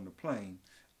home on the plane,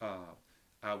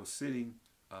 I was sitting.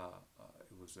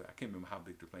 I can't remember how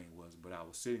big the plane was, but I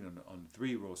was sitting on the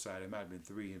 3-row side. It might have been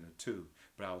 3 and a 2,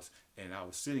 but I was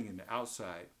sitting in the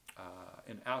outside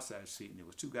seat, and there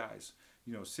was 2 guys,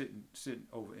 you know, sitting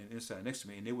over and inside next to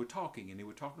me, and they were talking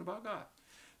about God.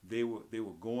 They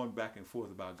were going back and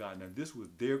forth about God. Now this was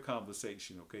their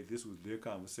conversation, okay? This was their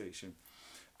conversation.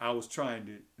 I was trying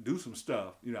to do some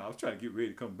stuff, you know. I was trying to get ready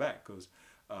to come back, because,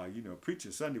 you know,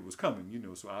 preaching Sunday was coming, you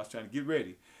know. So I was trying to get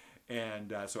ready,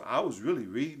 and so I was really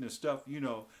reading the stuff, you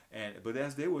know. But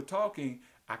as they were talking,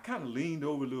 I kind of leaned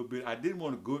over a little bit. I didn't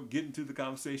want to get into the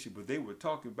conversation, but they were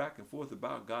talking back and forth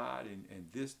about God and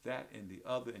this, that, and the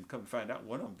other. And come to find out,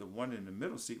 the one in the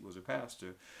middle seat was a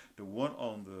pastor. The one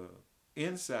on the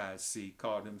inside seat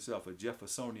called himself a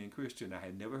Jeffersonian Christian. I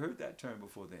had never heard that term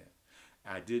before then.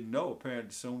 I didn't know.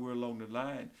 Apparently, somewhere along the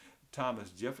line,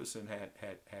 Thomas Jefferson had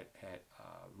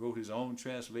wrote his own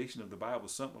translation of the Bible,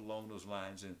 something along those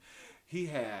lines, and he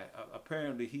had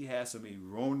some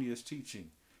erroneous teaching.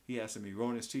 He had some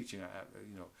erroneous teaching,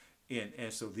 you know,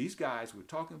 and so these guys were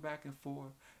talking back and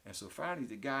forth, and so finally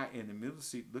the guy in the middle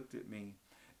seat looked at me,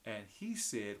 and he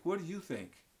said, "What do you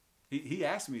think?" He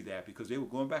asked me that because they were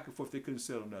going back and forth. They couldn't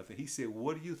settle nothing. He said,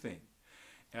 "What do you think?"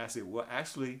 And I said, "Well,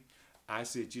 actually," I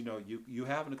said, "you know, you're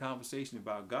having a conversation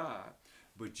about God,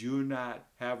 but you're not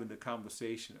having the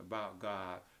conversation about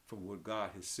God from what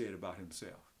God has said about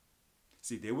himself."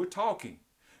 See, they were talking,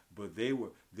 but there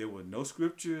were no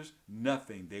scriptures,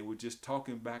 nothing. They were just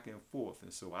talking back and forth.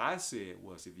 And so I said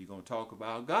if you're going to talk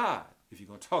about God, If you're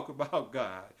going to talk about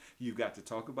God, you've got to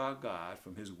talk about God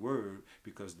from his word,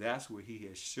 because that's where he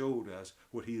has showed us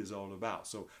what he is all about.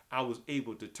 So I was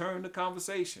able to turn the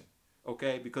conversation,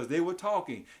 okay, because they were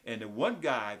talking, and the one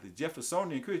guy, the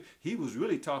Jeffersonian Christian, he was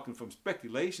really talking from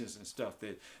speculations and stuff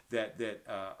that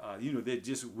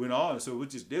just went on. So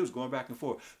they was going back and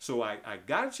forth. So I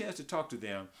got a chance to talk to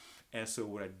them, and so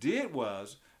what I did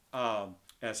was,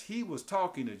 as he was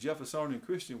talking, the Jeffersonian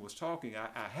Christian was talking, I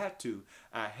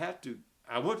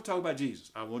want to talk about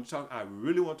Jesus. I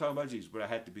really want to talk about Jesus, but I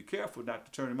had to be careful not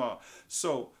to turn him off.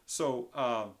 So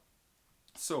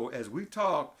as we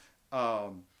talked,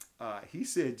 he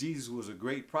said Jesus was a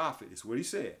great prophet. It's what he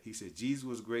said. He said Jesus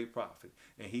was a great prophet,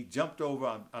 and he jumped over.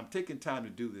 I'm taking time to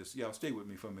do this. Y'all stay with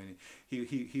me for a minute.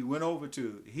 He went over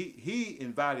to he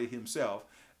invited himself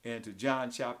into John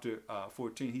chapter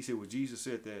 14. He said, well, Jesus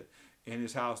said that in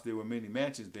his house there were many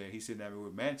mansions there. He said, now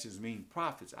mansions mean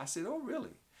prophets. I said, oh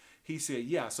really? He said,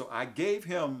 yeah. So I gave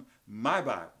him my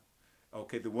Bible,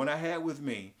 okay, the one I had with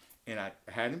me, and I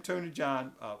had him turn to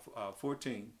John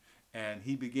 14. And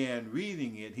he began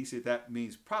reading it. He said, that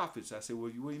means prophets. I said, well,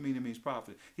 what do you mean it means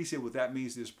prophets? He said, well, that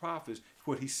means there's prophets.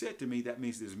 What he said to me, that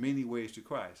means there's many ways to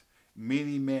Christ.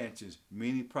 Many mansions,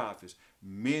 many prophets,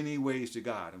 many ways to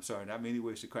God. I'm sorry, not many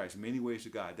ways to Christ, many ways to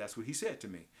God. That's what he said to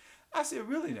me. I said,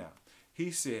 really now?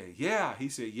 He said, yeah. He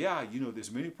said, yeah,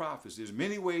 there's many prophets. There's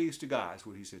many ways to God. That's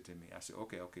what he said to me. I said,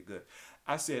 okay, good.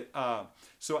 I said,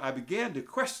 so I began to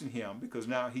question him, because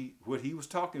now what he was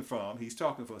talking from, he's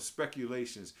talking from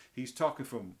speculations. He's talking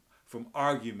from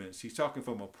arguments. He's talking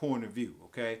from a point of view,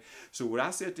 okay? So what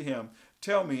I said to him,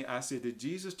 tell me, I said, did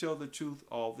Jesus tell the truth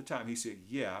all the time? He said,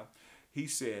 yeah. He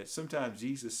said, sometimes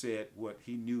Jesus said what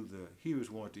he knew the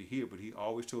hearers wanted to hear, but he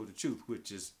always told the truth,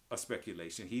 which is a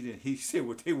speculation. He said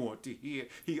what they want to hear.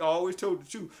 He always told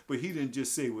the truth, but he didn't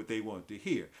just say what they wanted to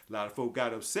hear. A lot of folk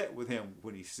got upset with him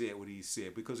when he said what he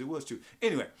said, because it was true.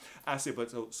 Anyway, I said,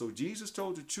 but so Jesus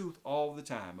told the truth all the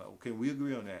time. Can we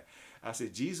agree on that? I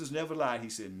said, Jesus never lied. He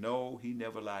said, no, he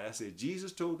never lied. I said,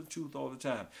 Jesus told the truth all the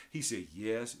time. He said,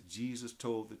 yes, Jesus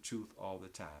told the truth all the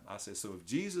time. I said, so if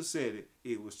Jesus said it,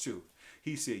 it was truth.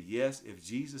 He said, yes, if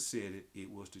Jesus said it,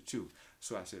 it was the truth.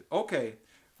 So I said, okay,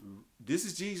 this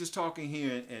is Jesus talking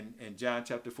here in John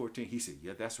chapter 14. He said,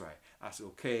 yeah, that's right. I said,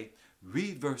 okay,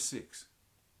 read verse 6.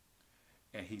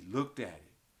 And he looked at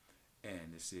it,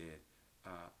 and it said,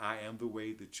 I am the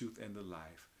way, the truth, and the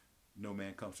life. No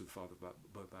man comes to the Father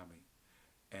but by me.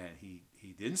 And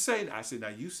he didn't say that. I said, now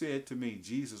you said to me,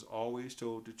 Jesus always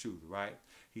told the truth, right?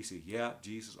 He said, yeah,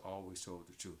 Jesus always told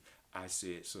the truth. I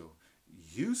said, so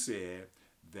you said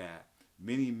that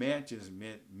many mansions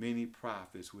meant many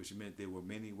prophets, which meant there were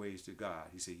many ways to God.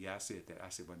 He said, yeah, I said that. I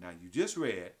said, but now you just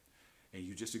read, and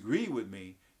you just agreed with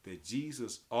me that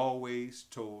Jesus always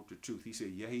told the truth. He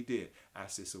said, yeah, he did. I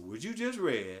said, so what you just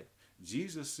read,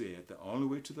 Jesus said the only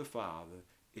way to the Father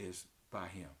is by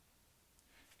him.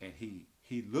 And he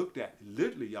looked at,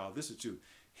 literally, y'all, this is true.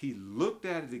 He looked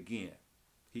at it again.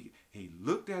 He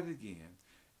looked at it again,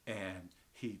 and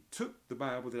he took the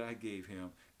Bible that I gave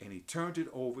him, and he turned it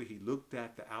over. He looked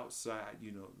at the outside,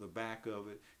 the back of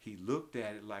it. He looked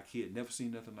at it like he had never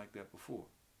seen nothing like that before.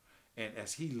 And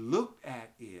as he looked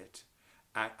at it,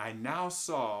 I now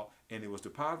saw, and it was the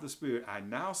power of the Spirit, I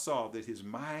now saw that his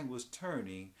mind was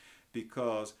turning,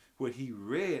 because what he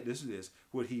read,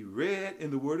 what he read in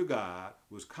the Word of God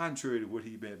was contrary to what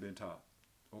he'd been taught.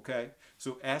 Okay?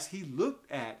 So as he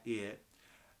looked at it,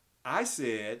 I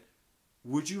said,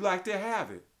 would you like to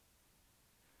have it?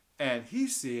 And he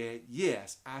said,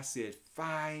 yes. I said,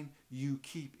 fine, you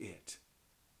keep it.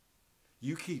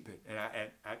 You keep it.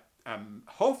 And I'm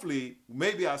hopefully,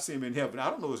 maybe I'll see him in heaven. I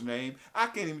don't know his name. I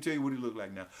can't even tell you what he looked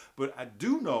like now. But I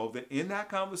do know that in that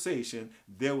conversation,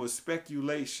 there was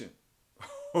speculation.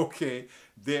 Okay,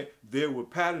 there were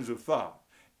patterns of thought,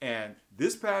 and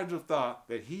this pattern of thought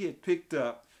that he had picked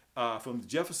up from the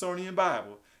Jeffersonian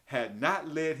Bible had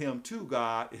not led him to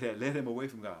God. It had led him away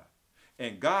from God.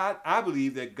 And God, I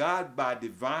believe that God, by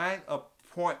divine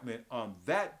appointment on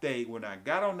that day when I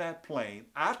got on that plane,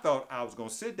 I thought I was going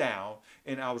to sit down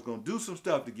and I was going to do some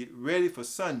stuff to get ready for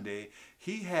Sunday.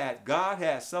 God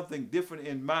had something different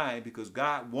in mind, because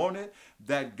God wanted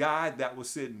that guy that was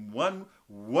sitting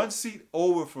one seat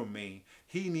over from me.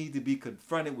 He needed to be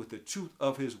confronted with the truth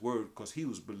of his word because he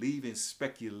was believing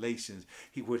speculations.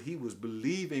 What he was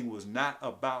believing was not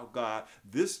about God.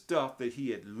 This stuff that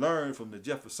he had learned from the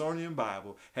Jeffersonian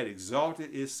Bible had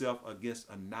exalted itself against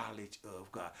a knowledge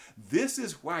of God. This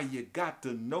is why you got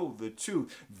to know the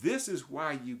truth. This is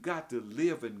why you got to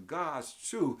live in God's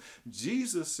truth.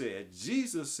 Jesus said,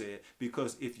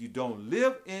 because if you don't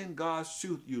live in God's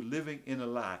truth, you're living in a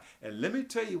lie. And let me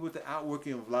tell you what the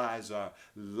outworking of lies are.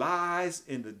 Lies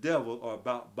in the devil are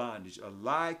about bondage. A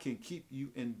lie can keep you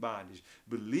in bondage.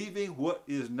 Believing what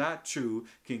is not true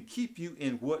can keep you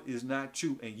in what is not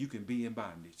true, and you can be in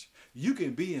bondage. You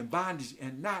can be in bondage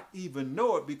and not even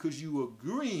know it because you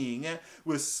agreeing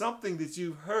with something that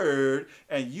you've heard,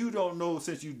 and you don't know.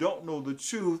 Since you don't know the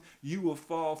truth, you will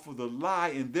fall for the lie,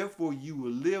 and therefore you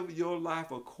will live your life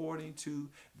according to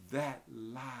that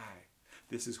lie.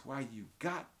 This is why you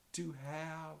got to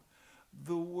have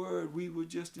the word. We were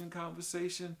just in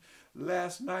conversation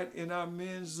last night in our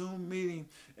men's Zoom meeting,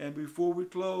 and before we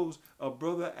close, a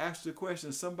brother asked a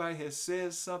question. Somebody had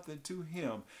said something to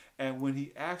him, and when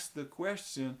he asked the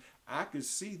question, I could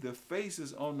see the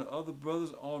faces on the other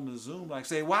brothers on the Zoom like,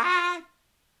 say, why?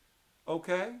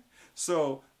 Okay,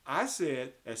 so I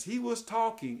said, as he was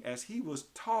talking,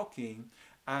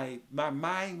 my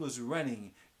mind was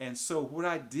running. And so what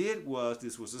I did was,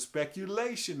 this was a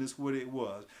speculation is what it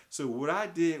was. So what I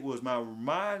did was my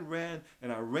mind ran,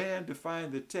 and I ran to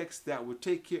find the text that would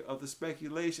take care of the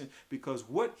speculation, because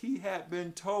what he had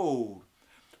been told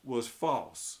was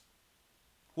false.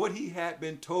 What he had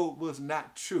been told was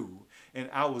not true. And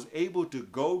I was able to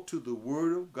go to the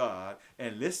Word of God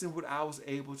and listen what I was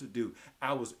able to do.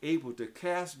 I was able to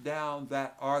cast down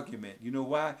that argument. You know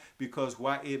why? Because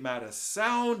while it might have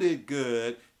sounded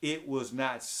good, it was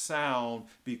not sound,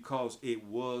 because it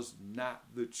was not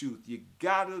the truth. You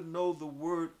got to know the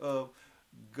Word of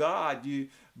God.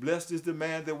 Blessed is the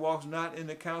man that walks not in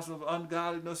the counsel of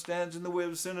ungodly, nor stands in the way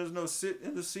of sinners, nor sit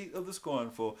in the seat of the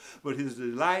scornful. But his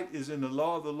delight is in the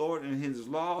law of the Lord, and in his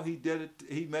law he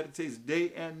meditates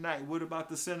day and night. What about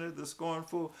the sinner, the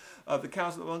scornful, the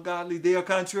counsel of ungodly? They are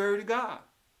contrary to God.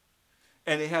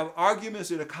 And they have arguments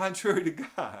that are contrary to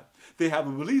God. They have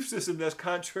a belief system that's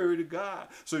contrary to God.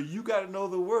 So you got to know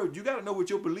the word. You got to know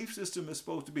what your belief system is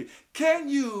supposed to be. Can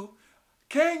you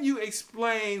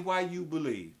explain why you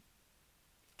believe?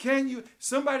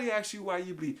 Somebody asks you why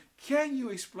you believe. Can you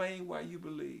explain why you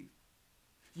believe?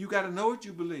 You got to know what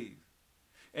you believe.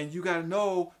 And you got to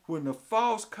know when the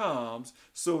false comes,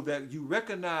 so that you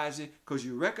recognize it, because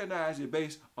you recognize it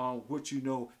based on what you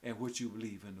know and what you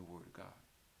believe in the Word of God.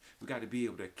 We got to be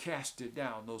able to cast it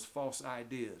down, those false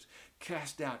ideas.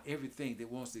 Cast down everything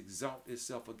that wants to exalt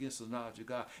itself against the knowledge of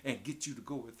God, and get you to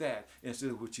go with that instead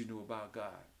of what you know about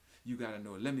God. You got to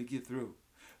know, let me get through.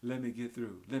 Let me get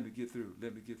through. Let me get through.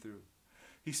 Let me get through.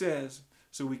 He says,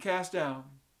 so we cast down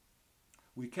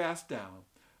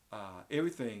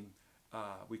everything.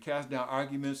 We cast down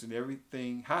arguments and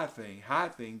everything, high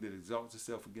thing that exalts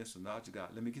itself against the knowledge of God.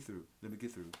 Let me get through. Let me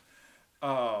get through.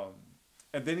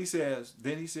 And then he says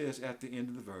at the end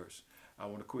of the verse, I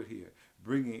want to quit here,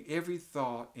 bringing every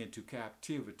thought into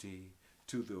captivity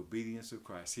to the obedience of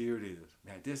Christ. Here it is.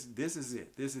 Now this is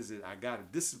it. This is it. I got to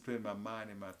discipline my mind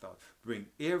and my thoughts. Bring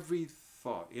every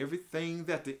thought, everything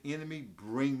that the enemy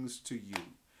brings to you.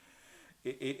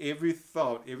 Every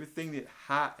thought, everything that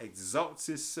exalts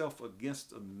itself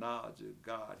against the knowledge of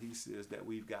God, he says that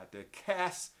we've got to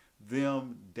cast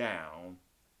them down.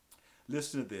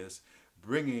 Listen to this.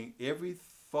 Bringing every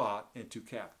thought into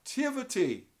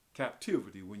captivity.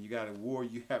 Captivity. When you got a war,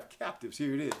 you have captives.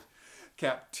 Here it is.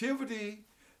 Captivity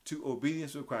to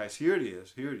obedience of Christ. Here it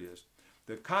is. Here it is.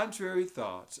 The contrary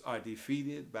thoughts are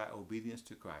defeated by obedience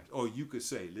to Christ. Or you could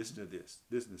say, listen to this.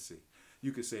 Listen to see.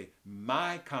 You could say,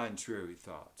 my contrary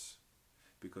thoughts.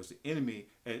 Because the enemy,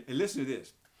 and listen to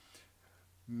this.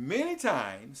 Many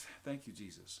times, thank you,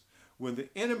 Jesus, when the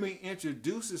enemy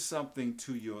introduces something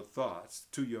to your thoughts,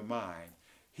 to your mind,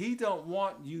 he don't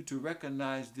want you to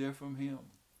recognize they're from him.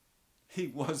 He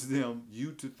wants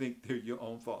you to think they're your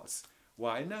own thoughts.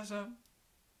 Why? Isn't that something?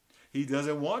 He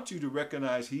doesn't want you to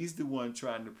recognize he's the one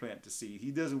trying to plant the seed.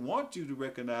 He doesn't want you to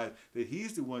recognize that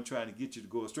he's the one trying to get you to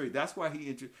go astray. That's why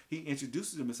he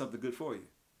introduces them as something good for you.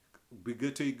 Be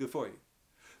good to you, good for you.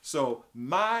 So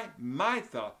my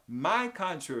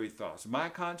contrary thoughts,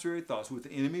 what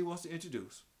the enemy wants to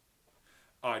introduce,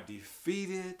 are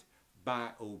defeated by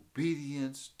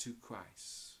obedience to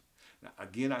Christ. Now,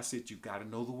 again, I said you got to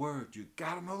know the word. You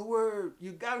got to know the word.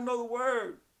 You got to know the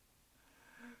word.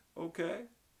 Okay?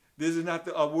 This is not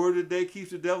a word a day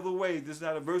keeps the devil away. This is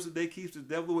not a verse a day keeps the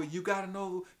devil away. You got to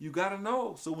know. You got to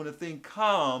know. So when the thing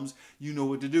comes, you know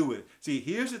what to do with it. See,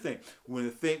 here's the thing. When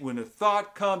the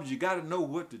thought comes, you got to know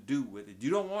what to do with it. You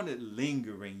don't want it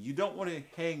lingering. You don't want it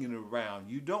hanging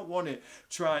around. You don't want it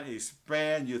trying to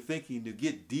expand your thinking to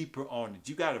get deeper on it.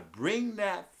 You got to bring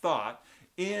that thought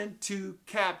into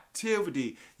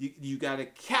captivity. You got to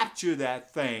capture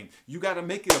that thing. You got to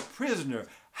make it a prisoner.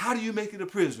 How do you make it a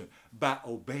prisoner? By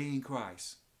obeying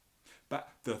Christ. But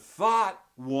the thought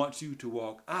wants you to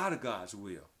walk out of God's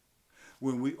will.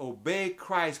 When we obey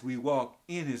Christ, we walk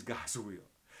in his God's will.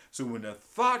 So when the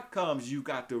thought comes, you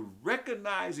got to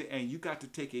recognize it and you got to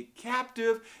take it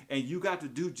captive and you got to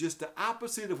do just the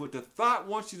opposite of what the thought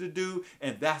wants you to do,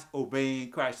 and that's obeying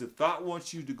Christ. The thought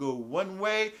wants you to go one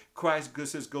way. Christ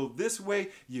says go this way.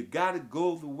 You got to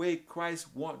go the way Christ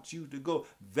wants you to go.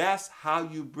 That's how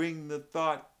you bring the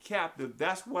thought captive.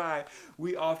 That's why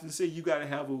we often say you got to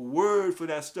have a word for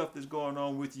that stuff that's going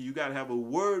on with you. You got to have a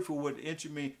word for what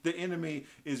the enemy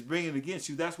is bringing against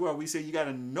you. That's why we say you got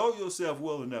to know yourself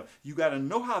well enough. You got to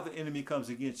know how the enemy comes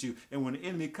against you. And when the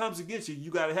enemy comes against you,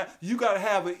 you got to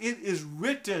have it is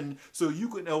written so you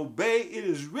can obey. It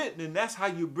is written, and that's how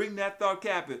you bring that thought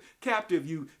captive.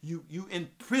 You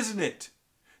imprison it.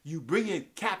 You bring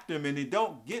it captive, and it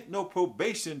don't get no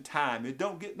probation time. It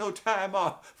don't get no time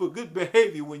off for good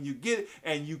behavior when you get it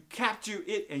and you capture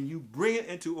it and you bring it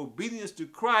into obedience to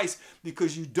Christ,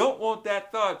 because you don't want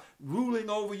that thought ruling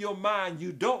over your mind.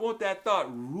 You don't want that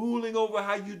thought ruling over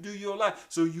how you do your life.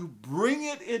 So you bring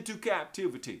it into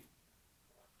captivity.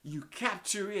 You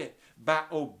capture it by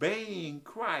obeying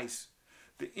Christ.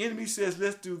 The enemy says,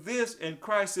 let's do this. And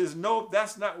Christ says, no,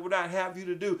 that's not what I have you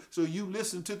to do. So you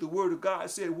listen to the word of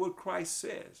God, said what Christ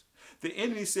says. The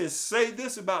enemy says, say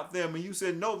this about them. And you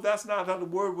said, no, that's not how the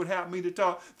word would have me to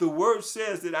talk. The word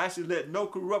says that I should let no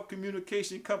corrupt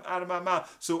communication come out of my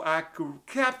mouth. So I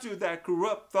capture that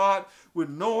corrupt thought with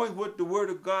knowing what the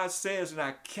word of God says, and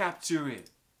I capture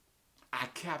it. I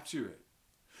capture it.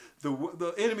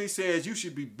 The enemy says you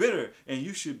should be bitter and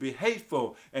you should be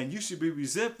hateful and you should be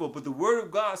resentful. But the word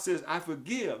of God says I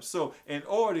forgive. So in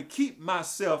order to keep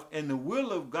myself in the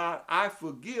will of God, I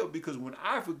forgive, because when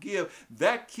I forgive,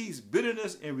 that keeps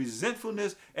bitterness and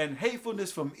resentfulness and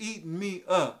hatefulness from eating me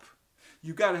up.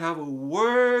 You got to have a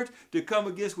word to come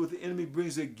against what the enemy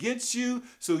brings against you,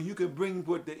 so you can bring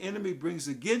what the enemy brings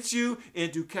against you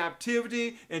into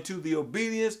captivity and to the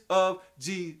obedience of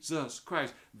Jesus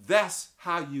Christ. That's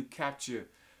how you capture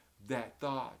that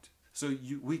thought. So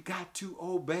we got to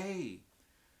obey.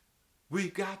 We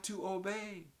got to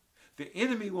obey. The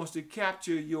enemy wants to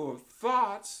capture your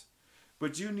thoughts,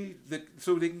 but you need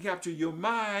so they can capture your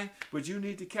mind, but you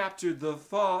need to capture the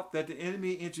thought that the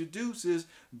enemy introduces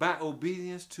by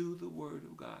obedience to the word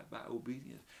of God. By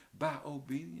obedience. By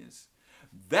obedience.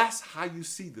 That's how you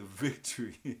see the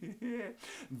victory.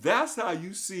 That's how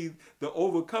you see the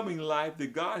overcoming life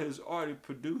that God has already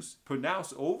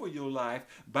pronounced over your life,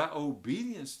 by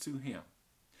obedience to him.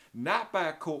 Not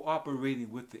by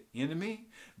cooperating with the enemy,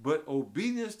 but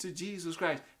obedience to Jesus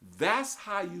Christ. That's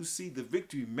how you see the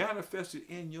victory manifested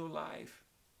in your life.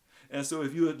 And so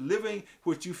if you're living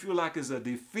what you feel like is a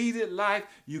defeated life,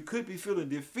 you could be feeling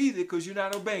defeated because you're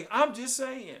not obeying. I'm just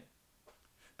saying.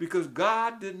 Because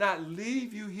God did not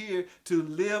leave you here to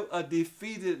live a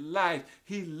defeated life.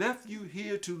 He left you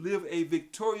here to live a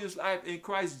victorious life in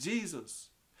Christ Jesus.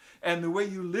 And the way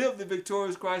you live the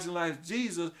victorious Christ in life,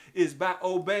 Jesus, is by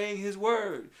obeying his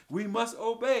word. We must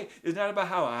obey. It's not about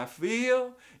how I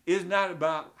feel. It's not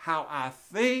about how I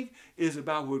think. It's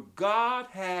about what God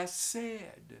has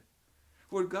said.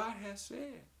 What God has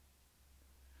said.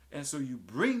 And so you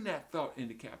bring that thought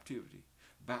into captivity.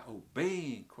 By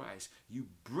obeying Christ, you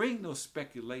bring those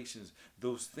speculations,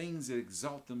 those things that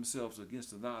exalt themselves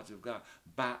against the knowledge of God,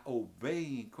 by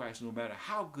obeying Christ, no matter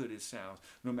how good it sounds,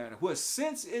 no matter what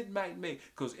sense it might make,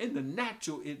 because in the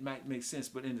natural it might make sense,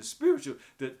 but in the spiritual,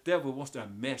 the devil wants to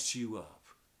mess you up.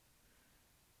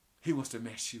 He wants to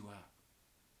mess you up.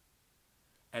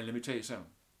 And let me tell you something.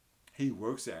 He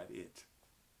works at it.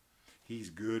 He's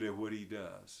good at what he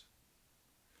does.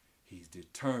 He's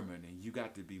determined, and you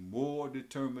got to be more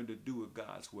determined to do it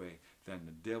God's way than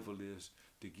the devil is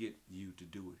to get you to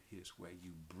do it his way.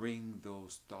 You bring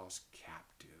those thoughts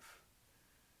captive.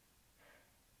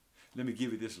 Let me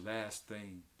give you this last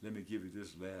thing. Let me give you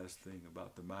this last thing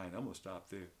about the mind. I'm going to stop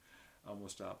there. I'm going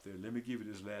to stop there. Let me give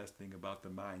you this last thing about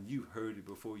the mind. You've heard it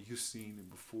before. You've seen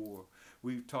it before.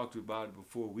 We've talked about it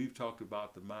before. We've talked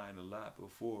about the mind a lot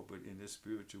before. But in this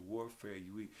spiritual warfare,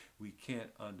 we can't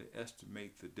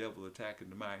underestimate the devil attacking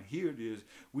the mind. Here it is.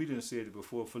 We done said it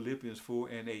before. Philippians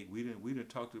 4:8. We done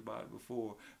talked about it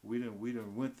before. We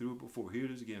done went through it before. Here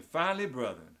it is again. Finally,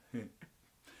 brethren,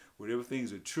 whatever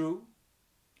things are true,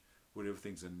 whatever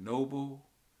things are noble,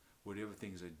 whatever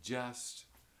things are just,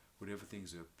 whatever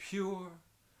things are pure,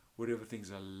 whatever things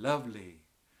are lovely,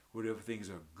 whatever things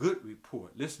are good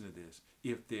report. Listen to this.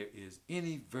 If there is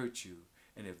any virtue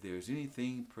and if there is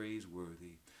anything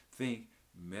praiseworthy, think,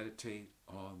 meditate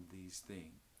on these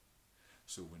things.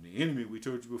 So when the enemy, we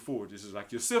told you before, this is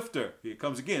like your sifter. Here it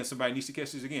comes again. Somebody needs to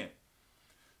catch this again.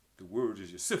 The word is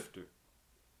your sifter.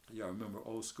 Y'all remember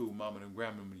old school mama and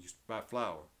grandma used to buy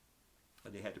flour.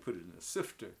 And they had to put it in a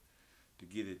sifter to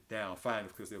get it down fine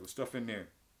because there was stuff in there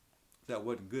that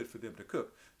wasn't good for them to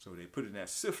cook. So they put it in that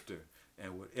sifter,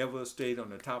 and whatever stayed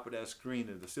on the top of that screen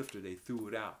of the sifter, they threw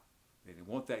it out. They didn't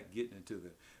want that getting into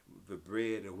the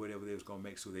bread or whatever they was going to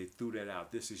make, so they threw that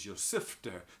out. This is your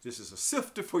sifter. This is a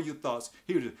sifter for your thoughts.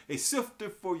 Here it is, a sifter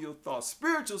for your thoughts,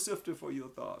 spiritual sifter for your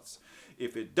thoughts.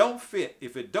 If it don't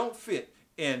fit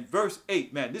in verse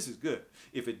 8, man, this is good.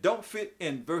 If it don't fit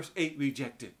in verse 8,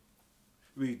 reject it.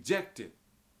 Reject it.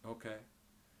 Okay?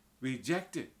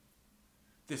 Reject it.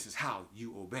 This is how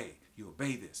you obey. You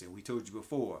obey this. And we told you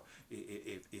before,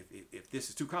 if this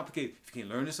is too complicated, if you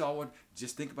can't learn this all,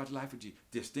 just think about the life of Jesus.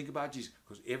 Just think about Jesus.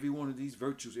 Because every one of these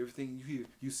virtues, everything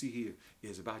you see here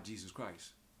is about Jesus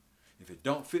Christ. If it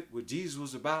don't fit what Jesus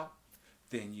was about,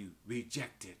 then you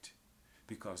reject it.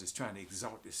 Because it's trying to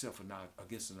exalt itself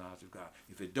against the knowledge of God.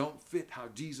 If it don't fit how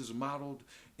Jesus modeled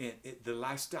and the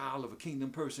lifestyle of a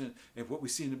kingdom person and what we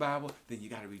see in the Bible, then you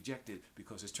got to reject it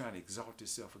because it's trying to exalt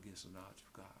itself against the knowledge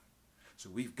of God. So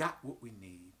we've got what we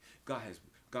need.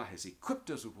 God has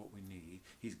equipped us with what we need.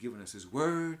 He's given us His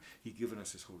Word. He's given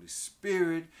us His Holy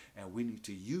Spirit. And we need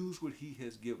to use what He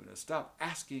has given us. Stop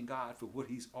asking God for what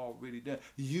He's already done.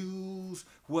 Use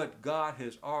what God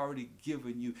has already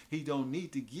given you. He don't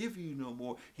need to give you no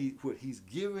more. What He's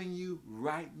giving you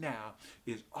right now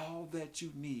is all that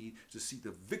you need to see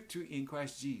the victory in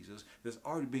Christ Jesus that's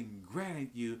already been granted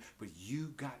you. But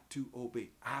you got to obey.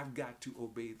 I've got to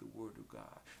obey the Word of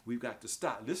God. We've got to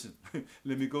stop. Listen,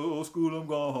 let me go old school. I'm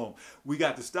going home. We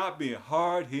got to stop being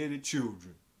hard-headed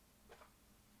children.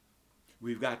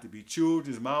 We've got to be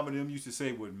children. As Mama and them used to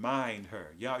say, would mind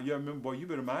her. Y'all remember, boy, you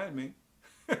better mind me.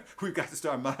 We've got to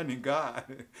start minding God.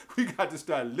 We got to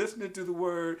start listening to the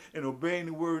Word and obeying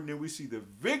the Word, and then we see the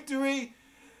victory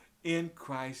in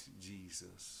Christ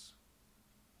Jesus.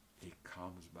 It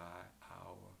comes by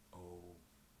our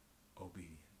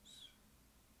obedience.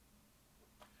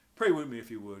 Pray with me if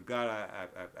you would. God,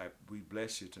 we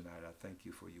bless you tonight. I thank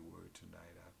you for your word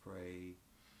tonight. I pray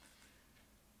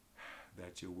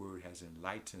that your word has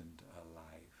enlightened our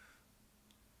life.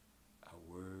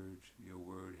 Your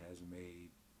word has made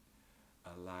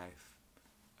a life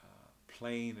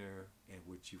plainer in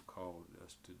what you've called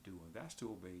us to do. And that's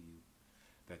to obey you.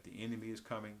 That the enemy is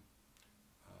coming.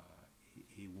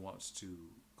 He wants to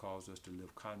cause us to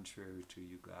live contrary to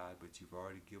you, God, but you've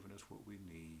already given us what we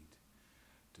need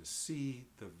to see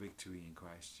the victory in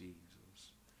Christ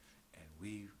Jesus. And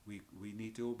we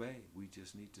need to obey. We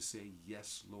just need to say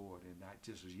yes, Lord, and not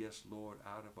just yes, Lord,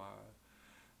 out of our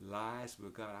lives,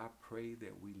 but God, I pray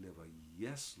that we live a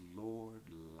yes, Lord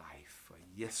life, a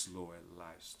yes, Lord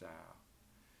lifestyle.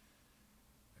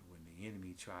 And when the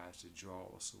enemy tries to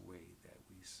draw us away, that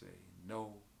we say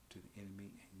no to the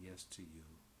enemy and yes to you.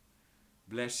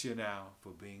 Bless you now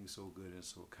for being so good and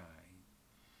so kind.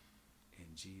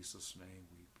 In Jesus' name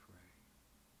we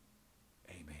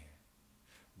pray. Amen.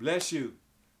 Bless you.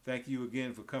 Thank you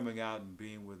again for coming out and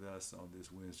being with us on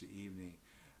this Wednesday evening.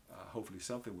 Hopefully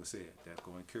something was said that's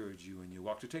going to encourage you in your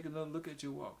walk. To take another look at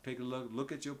your walk. Take a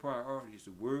look at your priorities.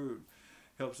 The Word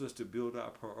helps us to build our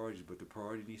priorities, but the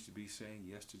priority needs to be saying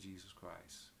yes to Jesus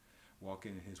Christ.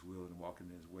 Walking in His will and walking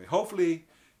in His way. Hopefully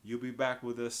you'll be back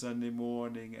with us Sunday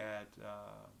morning at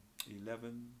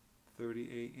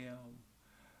 11:30 a.m.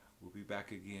 We'll be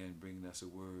back again bringing us a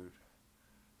word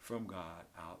from God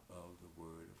out of the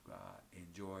Word of God.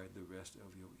 Enjoy the rest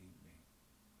of your evening.